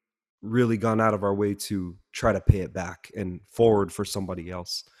really gone out of our way to try to pay it back and forward for somebody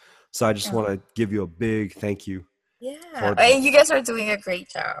else. So I just want to give you a big thank you Yeah, for that. and you guys are doing a great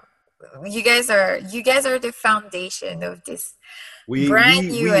job. You guys are the foundation of this We brand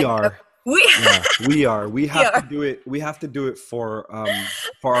we new we and are, we yeah, we are. We we have to are. do it. We have to do it for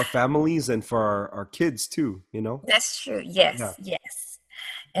our families and for our kids too, you know? That's true. Yeah. Yes, yes.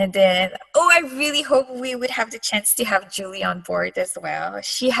 And then, I really hope we would have the chance to have Julie on board as well.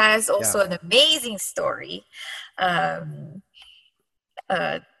 She has Yeah. also an amazing story. Um,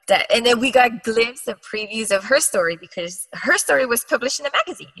 and then we got glimpse and previews of her story because her story was published in a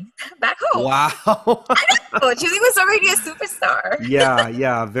magazine back home. Wow. Oh, Julie was already a superstar. Yeah,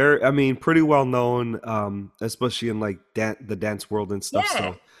 yeah, very, I mean, pretty well known, especially in like the dance world and stuff. Yeah.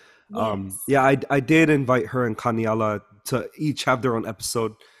 So Yes. yeah, I did invite her and Kaniala to each have their own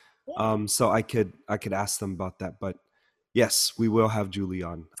episode. Yeah. So I could ask them about that. But yes, we will have Julie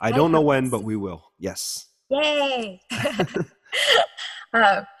on. I I don't know hope when, but so. we will. Yes. Yay.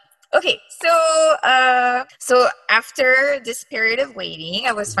 Uh, okay, so after this period of waiting,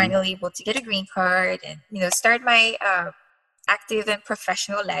 I was Hmm. finally able to get a green card and start my active and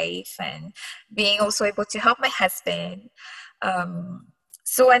professional life, and being also able to help my husband. Um,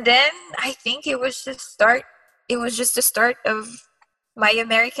 so and then I think it was just start. It was just the start of my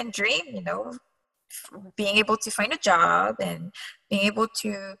American dream. Being able to find a job and being able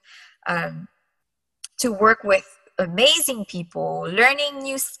um, to work with amazing people, learning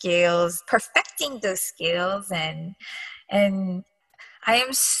new skills, perfecting those skills, and I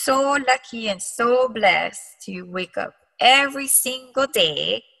am so lucky and so blessed to wake up every single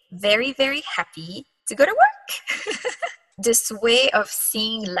day very, very happy to go to work. This way of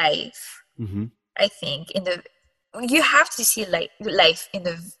seeing life, Hmm. I think, you have to see life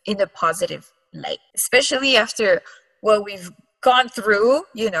in a positive light, especially after what we've gone through,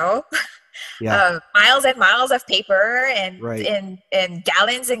 Yeah. miles and miles of paper and, Right. and and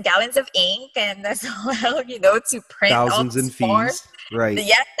gallons and gallons of ink, and as well, to print all Thousands in those forms. fees. Right.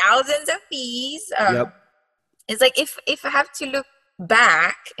 Yeah, thousands of fees. Yep. It's like if I have to look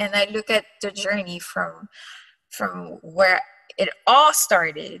back and I look at the journey from where it all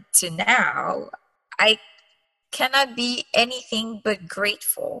started to now, I cannot be anything but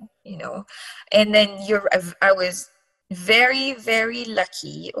grateful. And then I was very, very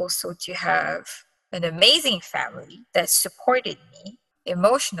lucky also to have an amazing family that supported me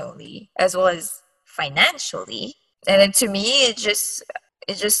emotionally as well as financially. And then to me, it's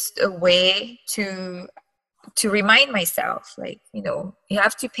just a way to remind myself, like, you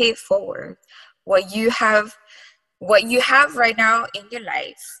have to pay it forward. What you have, what you have right now in your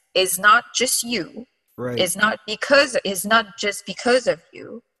life is not just you. Right. It's not just because of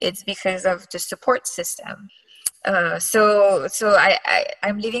you. It's because of the support system. So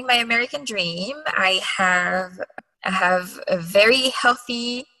I'm living my American dream. I have a very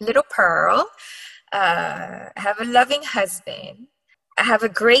healthy little pearl. I have a loving husband. I have a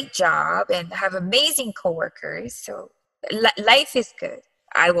great job and have amazing coworkers. So life is good.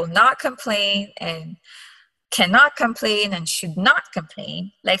 I will not complain and cannot complain and should not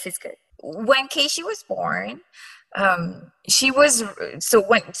complain. Life is good. When Casey was born, she was so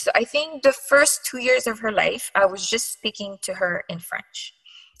I think the first 2 years of her life, I was just speaking to her in French.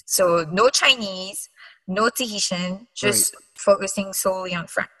 So no Chinese, no Tahitian, Right. just focusing solely on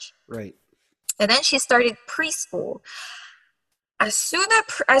French. Right. And then she started preschool. As soon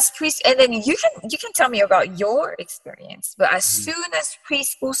as and then you can tell me about your experience, but as Mhm. soon as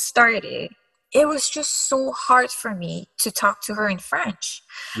preschool started, it was just so hard for me to talk to her in French.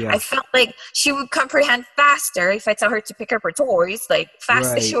 I Yeah. felt like she would comprehend faster if I tell her to pick up her toys, like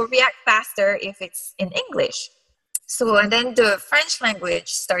fast Right. she'll react faster if it's in English. So and then the French language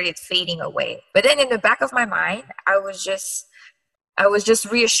started fading away. But then in the back of my mind, I was just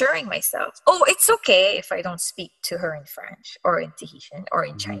reassuring myself, oh, it's okay if I don't speak to her in French or in Tahitian or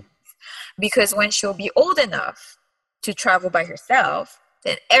in Hmm. Chinese. Because when she'll be old enough to travel by herself,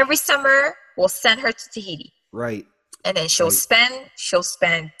 then every summer we'll send her to Tahiti. Right. And then she'll Right. spend she'll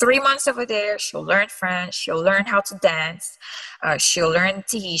spend 3 months over there. She'll learn French. She'll learn how to dance. She'll learn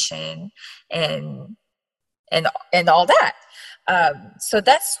Tahitian and and all that. So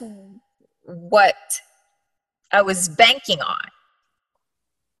that's what I was banking on.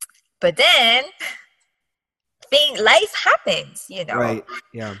 But then life happens, you know. Right.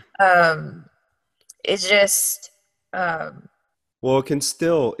 Yeah. Um, it's just um, Well,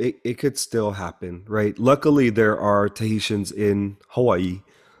 it could still happen, right? Luckily, there are Tahitians in Hawaii.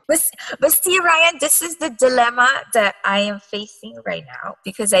 but but see, Ryan, this is the dilemma that I am facing right now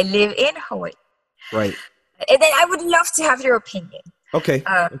because I live in Hawaii, Right. and then I would love to have your opinion. Okay.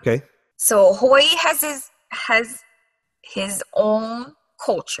 Uh, Okay. so Hawaii has his own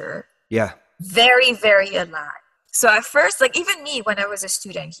culture, Yeah. very very alive. So at first, like even me when I was a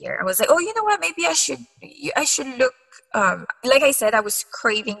student here, I was like, oh, you know what? Maybe I should look. Like I said, I was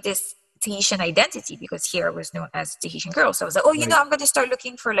craving this Tahitian identity because here I was known as Tahitian girl. So I was like, oh, Right. I'm gonna start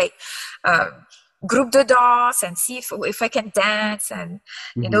looking for like um, groupe de danse and see if I can dance and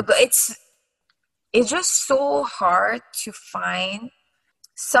Hmm. but it's just so hard to find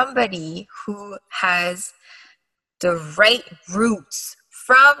somebody who has the right roots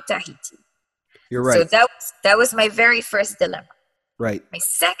from Tahiti. You're So right. that was my very first dilemma. Right. My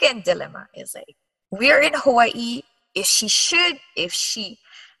second dilemma is like we're in Hawaii. If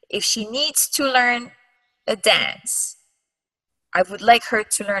she needs to learn a dance, I would like her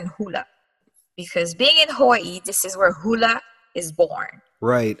to learn hula because being in Hawaii, this is where hula is born.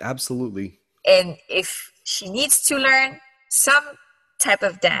 Right. Absolutely. And if she needs to learn some type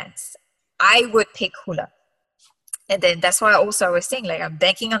of dance, I would pick hula. And then that's why also I was saying, like, I'm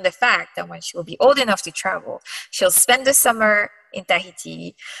banking on the fact that when she will be old enough to travel, she'll spend the summer in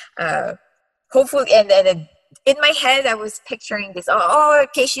Tahiti. Hopefully, and then in my head, I was picturing this.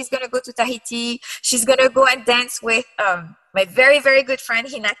 Okay, she's gonna go to Tahiti. She's gonna go and dance with my very, very good friend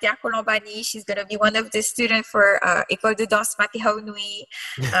Hinatia Kolombani. She's gonna be one of the students for École de Danse Mati Haunui,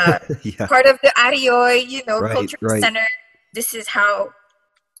 uh, Yeah. part of the Arioi, Right. cultural Right. center. This is how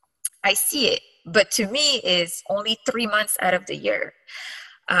I see it. But to me, is only 3 months out of the year.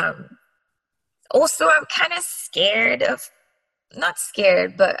 Um, Also, I'm kind of scared of, not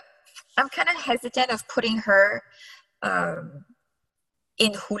scared, but I'm kind of hesitant of putting her um,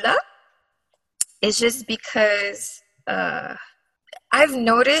 in hula. It's just because I've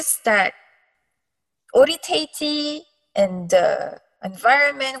noticed that Oriteiti and the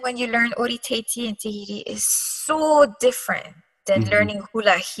environment when you learn Oriteiti in Tahiti is so different than Hmm. learning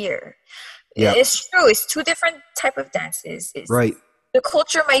hula here. Yeah. It's true. It's two different type of dances. Right. The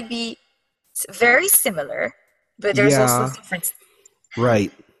culture might be very similar, but there's also Yeah. difference.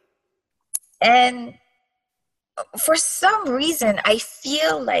 Right. And for some reason, I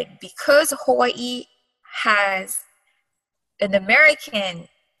feel like because Hawaii has an American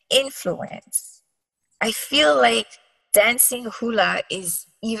influence, I feel like dancing hula is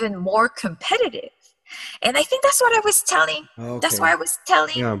even more competitive. And I think that's what I was telling. That's why Okay. I was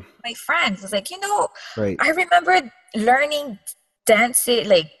telling Yeah. my friends. I was like, Right. I remember learning dancing,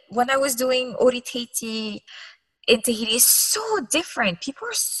 like when I was doing oriteiti in Tahiti is so different. People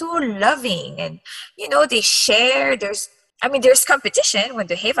are so loving and they share. There's competition when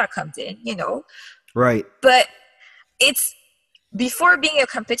the Heva comes in, Right. but it's before being a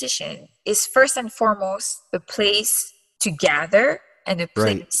competition is first and foremost a place to gather and a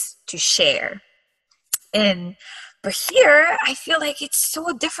Right. place to share. And but here I feel like it's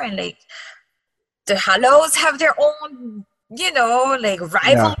so different. Like the halos have their own, like Yeah.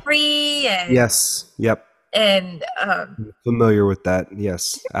 rivalry Yes. Yep. and Familiar with that.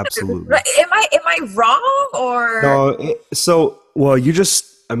 Yes. right, Absolutely. am I wrong or No. Well,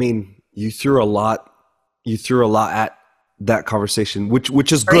 I mean, you threw a lot at that conversation,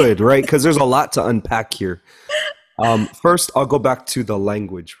 which is right? good, right? Because there's a lot to unpack here. First, I'll go back to the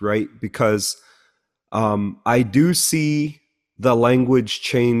language, right? Because I do see the language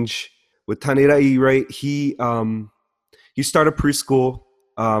change with Tanirai, right? He started preschool,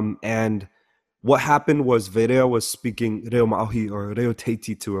 and what happened was Verea was speaking Reo Maohi or Reo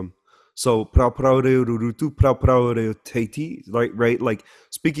Teiti to him. So prau prau reo rurutu, prau prau reo Teiti, right? Like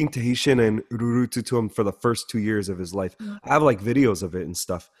speaking Tahitian and rurutu to him for the first 2 years of his life. I have like videos of it and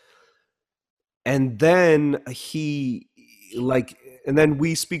stuff. And then and then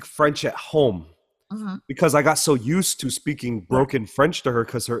we speak French at home Mm-hmm. because I got so used to speaking Yeah. broken French to her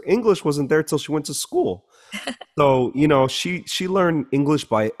because her English wasn't there till she went to school. So, she learned English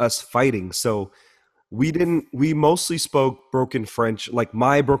by us fighting. So we mostly spoke broken French, like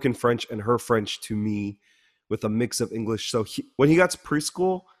my broken French and her French to me with a mix of English. So when he got to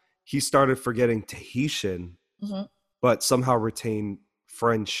preschool, he started forgetting Tahitian, Mm-hmm. but somehow retained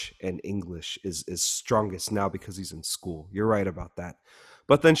French and English is strongest now because he's in school. You're right about that.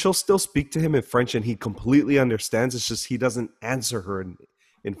 But then she'll still speak to him in French and he completely understands. It's just he doesn't answer her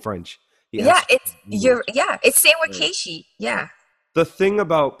in French. He Yeah, answers her in English. it's same with Right. Keishi. Yeah. The thing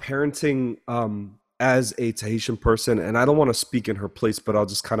about parenting as a Tahitian person, and I don't want to speak in her place, but I'll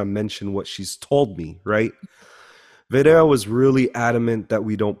just kind of mention what she's told me, right? Vedera was really adamant that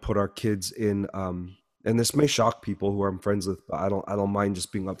we don't put our kids in, and this may shock people who I'm friends with, but I don't mind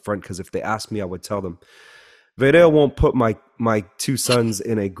just being upfront because if they ask me, I would tell them. Vedera won't put my two sons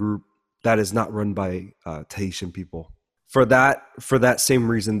in a group that is not run by Tahitian people. For that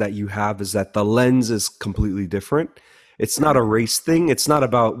same reason that you have is that the lens is completely different. It's not a race thing. It's not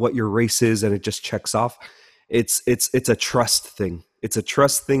about what your race is and it just checks off. It's a trust thing. It's a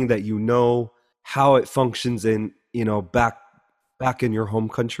trust thing that you know how it functions in back in your home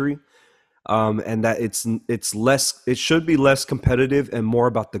country, and that it's less. It should be less competitive and more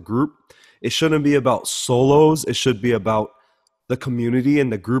about the group. It shouldn't be about solos. It should be about the community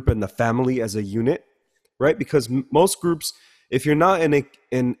and the group and the family as a unit, right? Because most groups, if you're not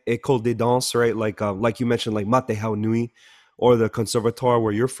in école de danse, right, like you mentioned, like Mate Hau Nui or the conservatoire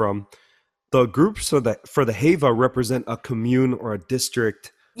where you're from, the groups for the Heva represent a commune or a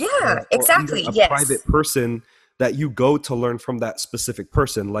district, Yeah, or even exactly. a private Yes. person that you go to learn from that specific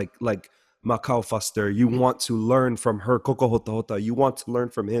person, like Macau Foster. You want to learn from her Koko Hota Hota. You want to learn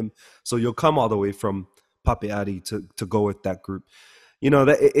from him, so you'll come all the way from Papeari to go with that group.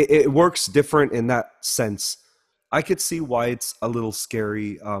 That it works different in that sense. I could see why it's a little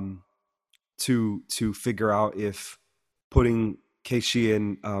scary, to figure out if putting Keishi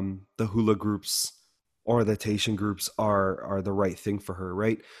in the hula groups or the Tahitian groups are the right thing for her,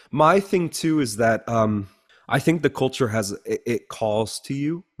 right? My thing too is that I think the culture it calls to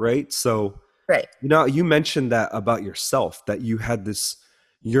you, right? So Right. you mentioned that about yourself, that you had this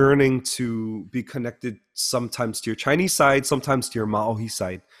yearning to be connected sometimes to your Chinese side, sometimes to your Maohi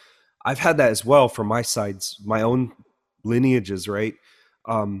side. I've had that as well for my sides, my own lineages, right?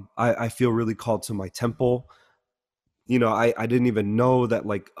 I feel really called to my temple. I didn't even know that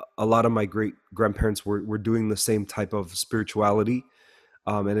like a lot of my great grandparents were doing the same type of spirituality.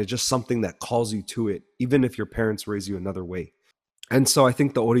 And it's just something that calls you to it, even if your parents raise you another way. And so I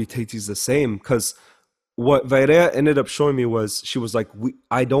think the Ori Teiti is the same because what Vairea ended up showing me was she was like,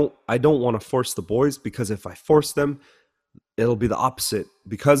 I don't want to force the boys because if I force them, it'll be the opposite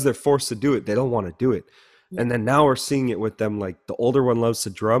because they're forced to do it. They don't want to do it. Yeah. And then now we're seeing it with them. Like the older one loves to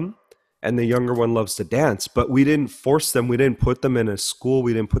drum and the younger one loves to dance, but we didn't force them. We didn't put them in a school.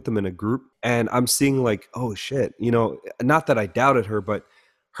 We didn't put them in a group. And I'm seeing like, oh shit, not that I doubted her, but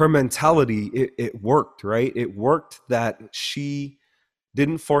her mentality, it worked, right? It worked that she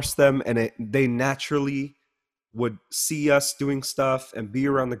didn't force them and they naturally would see us doing stuff and be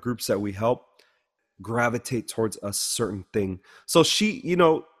around the groups that we help gravitate towards a certain thing. So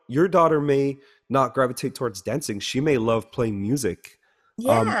your daughter may not gravitate towards dancing. She may love playing music.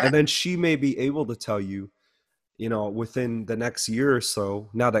 Yeah. And then she may be able to tell you, within the next year or so,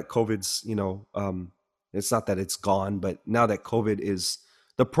 now that COVID's, it's not that it's gone, but now that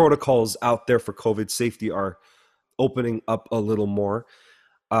the protocols out there for COVID safety are opening up a little more.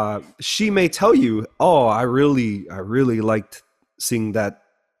 She may tell you, "Oh, I really liked seeing that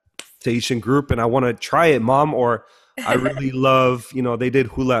Tahitian group, and I want to try it, mom." Or I really love, they did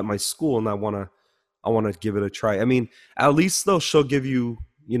hula at my school, and I want to give it a try. I mean, at least though she'll give you,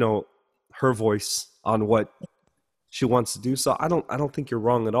 her voice on what she wants to do. So I don't think you're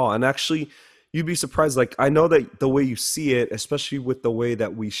wrong at all. And actually, you'd be surprised. Like I know that the way you see it, especially with the way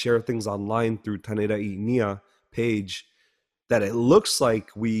that we share things online through Taneda Inia page, that it looks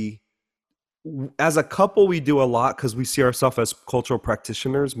like as a couple we do a lot because we see ourselves as cultural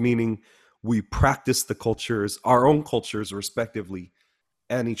practitioners, meaning we practice the cultures, our own cultures respectively,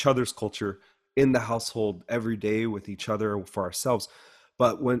 and each other's culture in the household every day with each other for ourselves.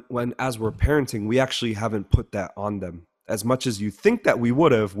 But when as we're parenting, we actually haven't put that on them as much as you think that we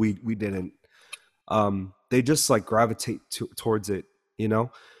would have. We didn't. They just like gravitate towards it, you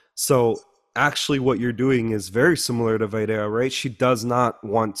know. So actually, what you're doing is very similar to Vaidea, right? She does not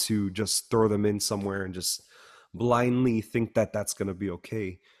want to just throw them in somewhere and just blindly think that that's going to be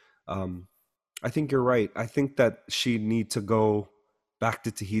okay. Um, I think you're right. I think that she need to go back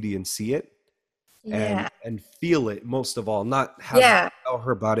to Tahiti and see it and Yeah. feel it most of all, not have you Yeah. tell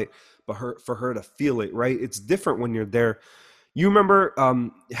her about it, but for her to feel it, right? It's different when you're there. You remember,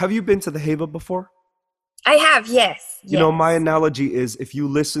 have you been to the Heva before? I have. Yes. My Yes. analogy is if you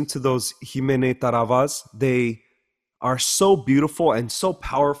listen to those Himene Taravas, they are so beautiful and so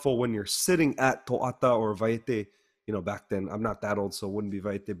powerful when you're sitting at Toata or Vaete. Back then, I'm not that old, so it wouldn't be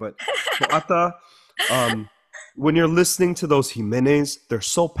Vaete, but Toata, um, when you're listening to those Jimenez, they're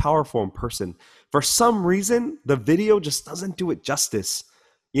so powerful in person. For some reason, the video just doesn't do it justice.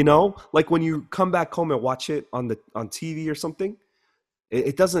 Like when you come back home and watch it on TV or something,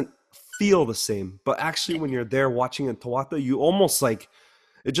 it doesn't feel the same. But actually, when you're there watching in Tawata, you almost like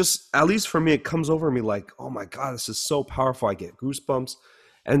it just, at least for me, it comes over me like, oh my God, this is so powerful. I get goosebumps.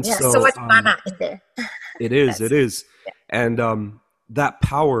 And Yeah, so so much mana in there. it That's is. yeah. And that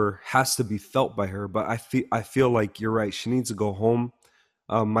power has to be felt by her. But I feel like you're right. She needs to go home.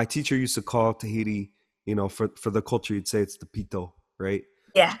 My teacher used to call Tahiti, for the culture, you'd say it's the Pito, right?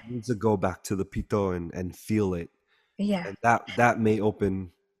 Yeah. She needs to go back to the Pito and feel it. Yeah. And that may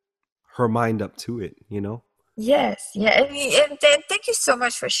open her mind up to it. Yes, yeah, and then thank you so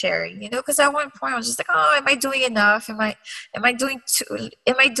much for sharing. Because at one point I was just like, "Oh, am I doing enough? Am I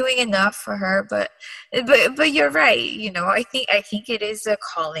doing enough for her?" But you're right. I think it is a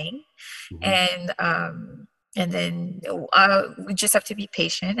calling, Hmm. and then we just have to be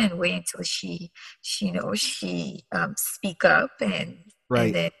patient and wait until she speak up, and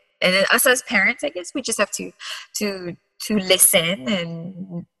Right. then and then us as parents, I guess we just have to to listen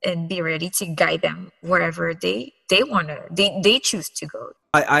and be ready to guide them wherever they choose to go.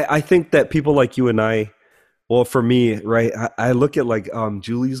 I think that people like you and I, well, for me, right, I look at like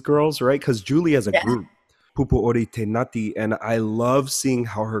Julie's girls, right? Because Julie has a Yeah. group, Pupu Ori Te Nati, and I love seeing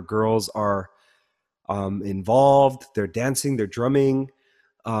how her girls are involved. They're dancing, they're drumming,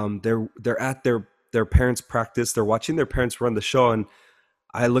 they're at their parents' practice, they're watching their parents run the show, and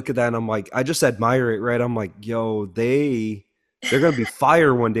I look at that and I'm like, I just admire it, right? I'm like, yo, they're gonna be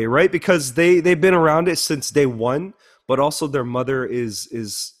fire one day, right? Because they've been around it since day one, but also their mother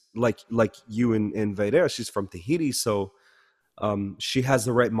is like you in Vedera. She's from Tahiti, so she has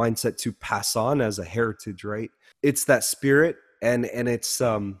the right mindset to pass on as a heritage, right? It's that spirit, and it's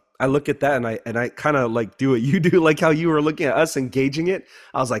I look at that and I kind of like do what you do, like how you were looking at us engaging it.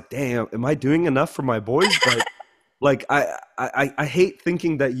 I was like, damn, am I doing enough for my boys? But like I hate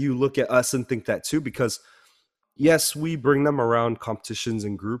thinking that you look at us and think that too, because yes, we bring them around competitions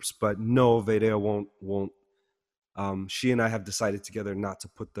and groups, but no, Vedea won't. She and I have decided together not to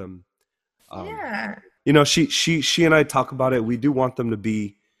put them. Um, Yeah. she and I talk about it. We do want them to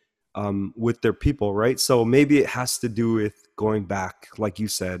be with their people, right? So maybe it has to do with going back, like you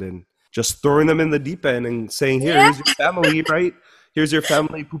said, and just throwing them in the deep end and saying, Yeah. here's your family, right? Here's your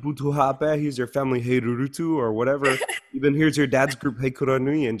family, Puputuhape. Here's your family, Heirurutu, or whatever. Even here's your dad's group,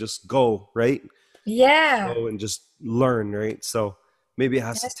 Heikuranui, and just go, right? Yeah. Go and just learn, right? So maybe it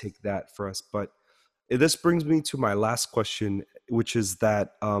has to Yes. take that for us. But this brings me to my last question, which is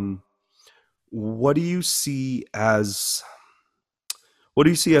that what do you see as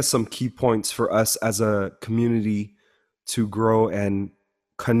some key points for us as a community to grow and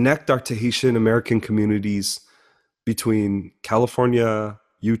connect our Tahitian American communities between California,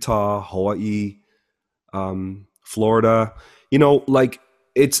 Utah, Hawaii, Florida? Like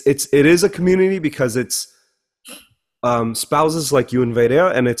it is a community because it's spouses like you and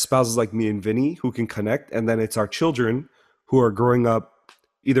Verea, and it's spouses like me and Vinny who can connect, and then it's our children who are growing up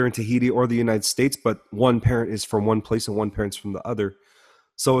either in Tahiti or the United States, but one parent is from one place and one parent's from the other.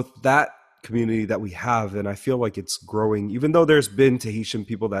 So with that community that we have, and I feel like it's growing, even though there's been Tahitian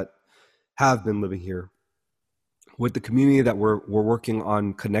people that have been living here, with the community that we're working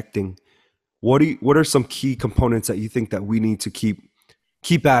on connecting, what are some key components that you think that we need to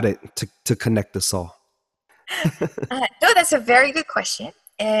keep at it to connect us all? No, that's a very good question,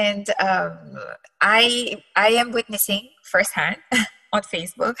 and I am witnessing firsthand on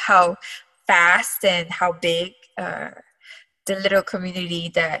Facebook how fast and how big the little community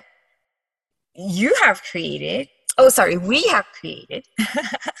that you have created. Oh, sorry, we have created.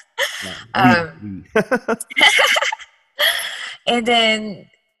 Yeah, um, we. and then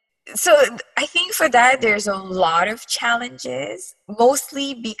so I think for that there's a lot of challenges,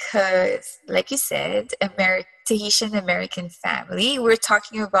 mostly because, like you said, Tahitian American family. We're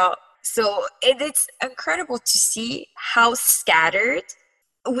talking about, so it's incredible to see how scattered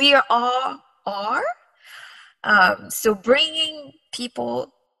we all are. So bringing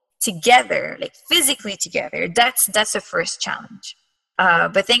people together, like physically together, that's the first challenge.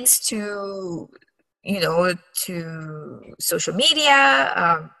 But thanks to to social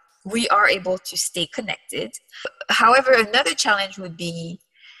media, we are able to stay connected. However, another challenge would be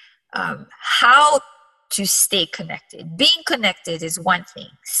how to stay connected. Being connected is one thing.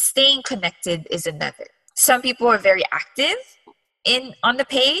 Staying connected is another. Some people are very active in on the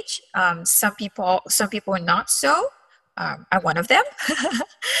page. Some people are not so. I'm one of them.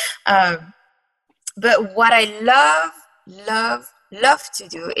 um, but what I love to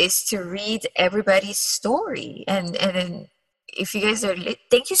do is to read everybody's story, and then if you guys are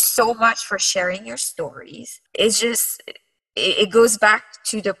thank you so much for sharing your stories. It's just it goes back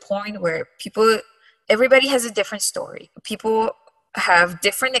to the point where everybody has a different story. People have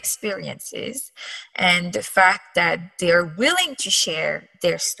different experiences, and the fact that they're willing to share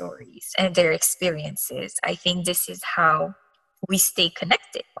their stories and their experiences, I think this is how we stay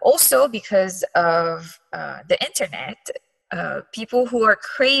connected. Also, because of the internet, people who are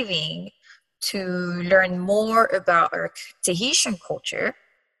craving to learn more about our Tahitian culture,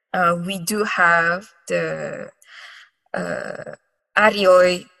 we do have the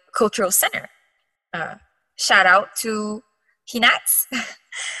Arioi Cultural Center. Shout out to Hinats,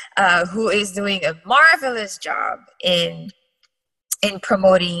 who is doing a marvelous job in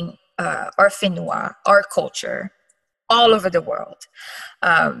promoting our Finua, our culture, all over the world.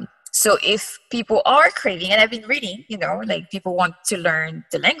 So if people are craving, and I've been reading, like people want to learn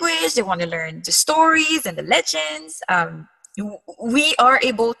the language, they want to learn the stories and the legends, we are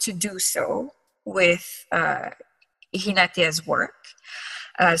able to do so with Hinatia's work.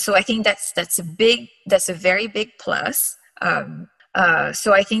 So I think that's a very big plus.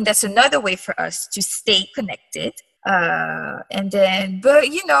 So I think that's another way for us to stay connected. But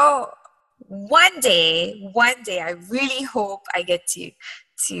one day, I really hope I get to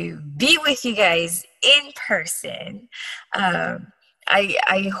be with you guys in person.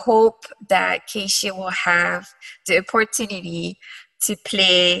 I hope that Keisha will have the opportunity to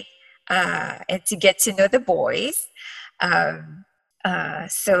play and to get to know the boys. But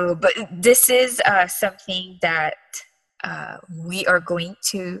this is something that we are going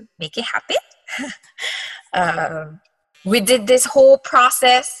to make it happen. We did this whole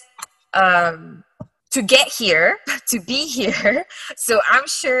process to get here, to be here. So I'm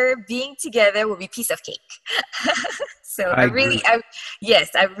sure being together will be piece of cake. So I agree.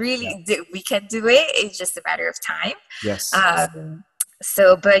 We can do it. It's just a matter of time. Yes.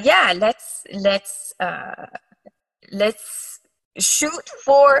 But yeah, let's shoot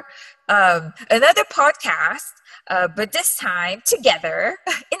for another podcast, but this time together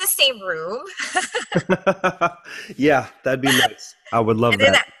in the same room. Yeah, that'd be nice. I would love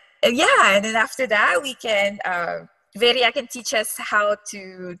that. And then after that we can Veria can teach us how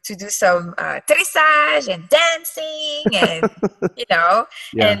to do some trissage and dancing and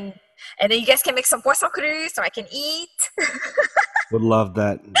Yeah. and then you guys can make some poisson cru so I can eat. Would love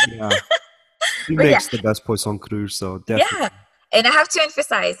that. Yeah. He But makes the best poisson cru, so definitely. Yeah. And I have to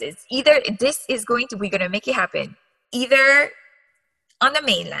emphasize it's either we're going to make it happen either on the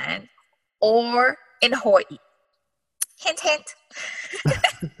mainland or in Hawaii. Hint, hint.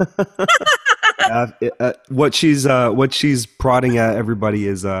 What she's prodding at everybody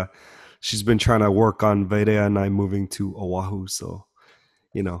is she's been trying to work on Verea and I moving to Oahu, so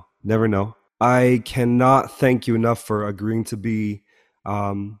never know. I cannot thank you enough for agreeing to be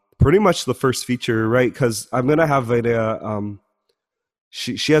pretty much the first feature, right? Because I'm gonna have Verea.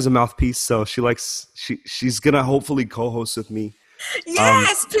 She has a mouthpiece, so she's gonna hopefully co-host with me.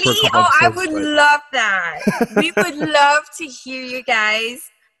 Yes, For a please. couple I episodes, would but love that. We would love to hear you guys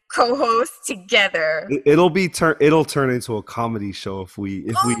co-host together. it'll turn into a comedy show if we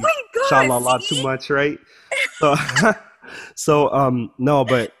Oh my sha God, la la too see? much, right? So no,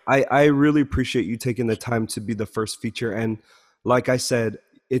 but I really appreciate you taking the time to be the first feature, and like I said,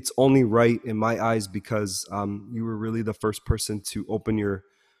 it's only right in my eyes because you were really the first person to open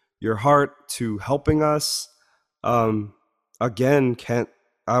your heart to helping us. Again, Kent,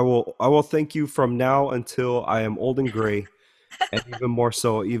 I will thank you from now until I am old and gray, and even more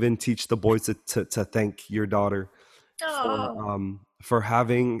so, even teach the boys to thank your daughter Oh. for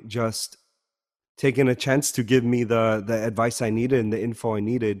having just taken a chance to give me the advice I needed and the info I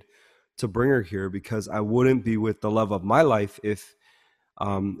needed to bring her here, because I wouldn't be with the love of my life if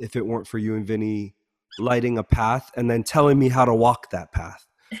it weren't for you and Vinny lighting a path and then telling me how to walk that path.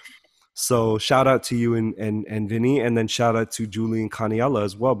 So shout out to you and Vinny, and then shout out to Julie and Kaniela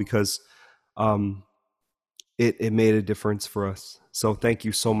as well, because it made a difference for us. So thank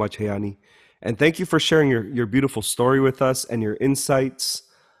you so much, Heiani. And thank you for sharing your beautiful story with us and your insights.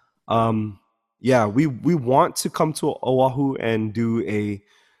 Yeah, we want to come to Oahu and do a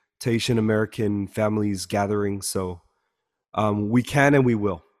Tahitian American families gathering. So we can and we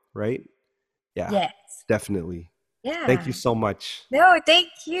will, right? Yeah, Yes. definitely. Yeah. Thank you so much. No, thank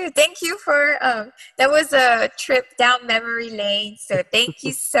you. Thank you for that was a trip down memory lane. So thank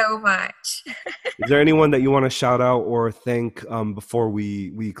you so much. Is there anyone that you want to shout out or thank before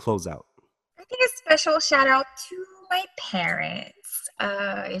we close out? I think a special shout out to my parents.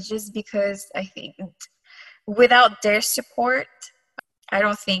 It's just because I think without their support, I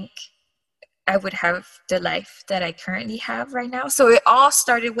don't think I would have the life that I currently have right now. So it all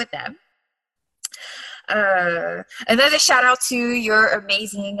started with them. Another shout out to your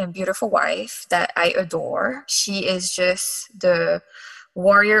amazing and beautiful wife that I adore. She is just the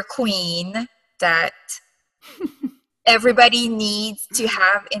warrior queen that everybody needs to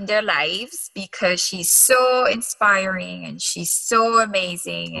have in their lives because she's so inspiring and she's so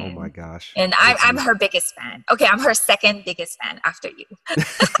amazing, Oh my gosh. and Thank I'm you. her biggest fan. Okay, I'm her second biggest fan after you.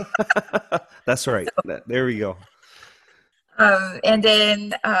 That's right. There we go. And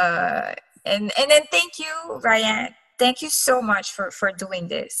then and then thank you, Ryan. Thank you so much for doing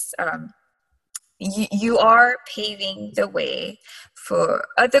this. You are paving the way for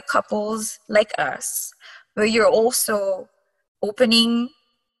other couples like us, but you're also opening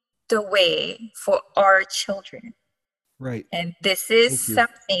the way for our children. Right. And this is Thank you.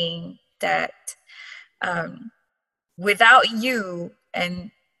 something that um, without you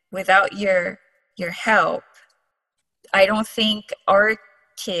and without your help, I don't think our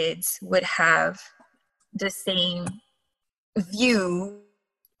kids would have the same view.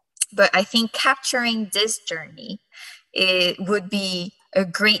 But I think capturing this journey, it would be a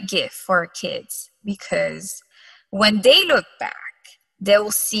great gift for our kids because when they look back,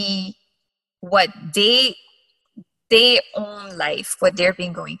 they'll see what they own life, what they've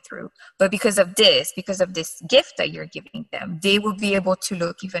been going through. But because of this gift that you're giving them, they will be able to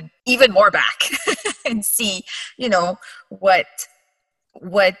look even more back and see, you know, what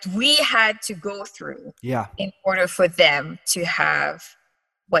what we had to go through Yeah. in order for them to have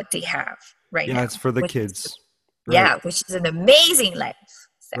what they have right Yeah, now, it's for the which kids. Right. yeah, which is an amazing life.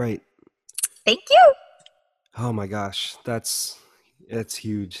 So Right. thank you. Oh my gosh. It's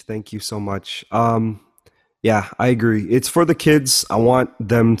huge. Thank you so much. Yeah, I agree. It's for the kids. I want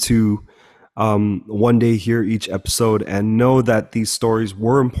them to one day hear each episode and know that these stories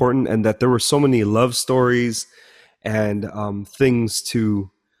were important and that there were so many love stories and things to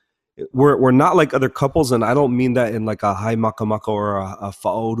we're not like other couples, and I don't mean that in like a high makamaka or a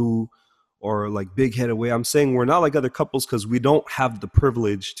faoru or like big headed way. I'm saying we're not like other couples because we don't have the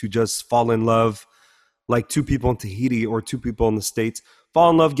privilege to just fall in love like two people in Tahiti or two people in the States, fall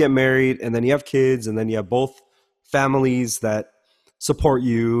in love, get married, and then you have kids, and then you have both families that support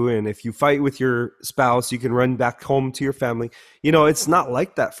you. And if you fight with your spouse, you can run back home to your family. You know, it's not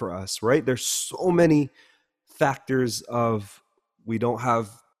like that for us, right? There's so many factors of we don't have,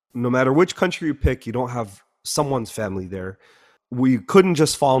 no matter which country you pick, you don't have someone's family there. We couldn't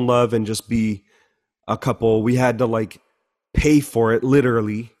just fall in love and just be a couple. We had to like pay for it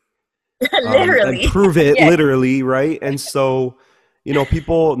literally and Literally. prove it Yes. literally, right? And so, you know,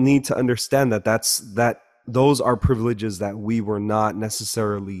 people need to understand that those are privileges that we were not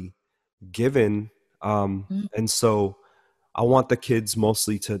necessarily given. And so, I want the kids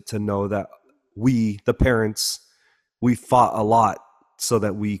mostly to know that we, the parents, we fought a lot so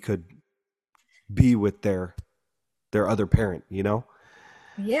that we could be with their other parent. You know.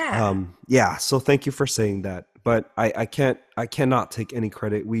 Yeah. Yeah, so thank you for saying that. But I cannot take any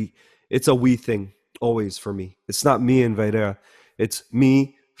credit. It's a we thing always for me. It's not me and Verea. It's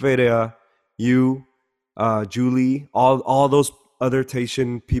me, Verea, you, Julie, all those other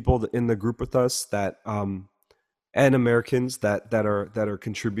Tahitian people in the group with us that and Americans that are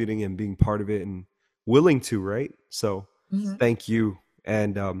contributing and being part of it and willing to, right? So Mhm. thank you.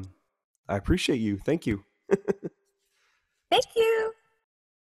 And I appreciate you. Thank you. Thank you.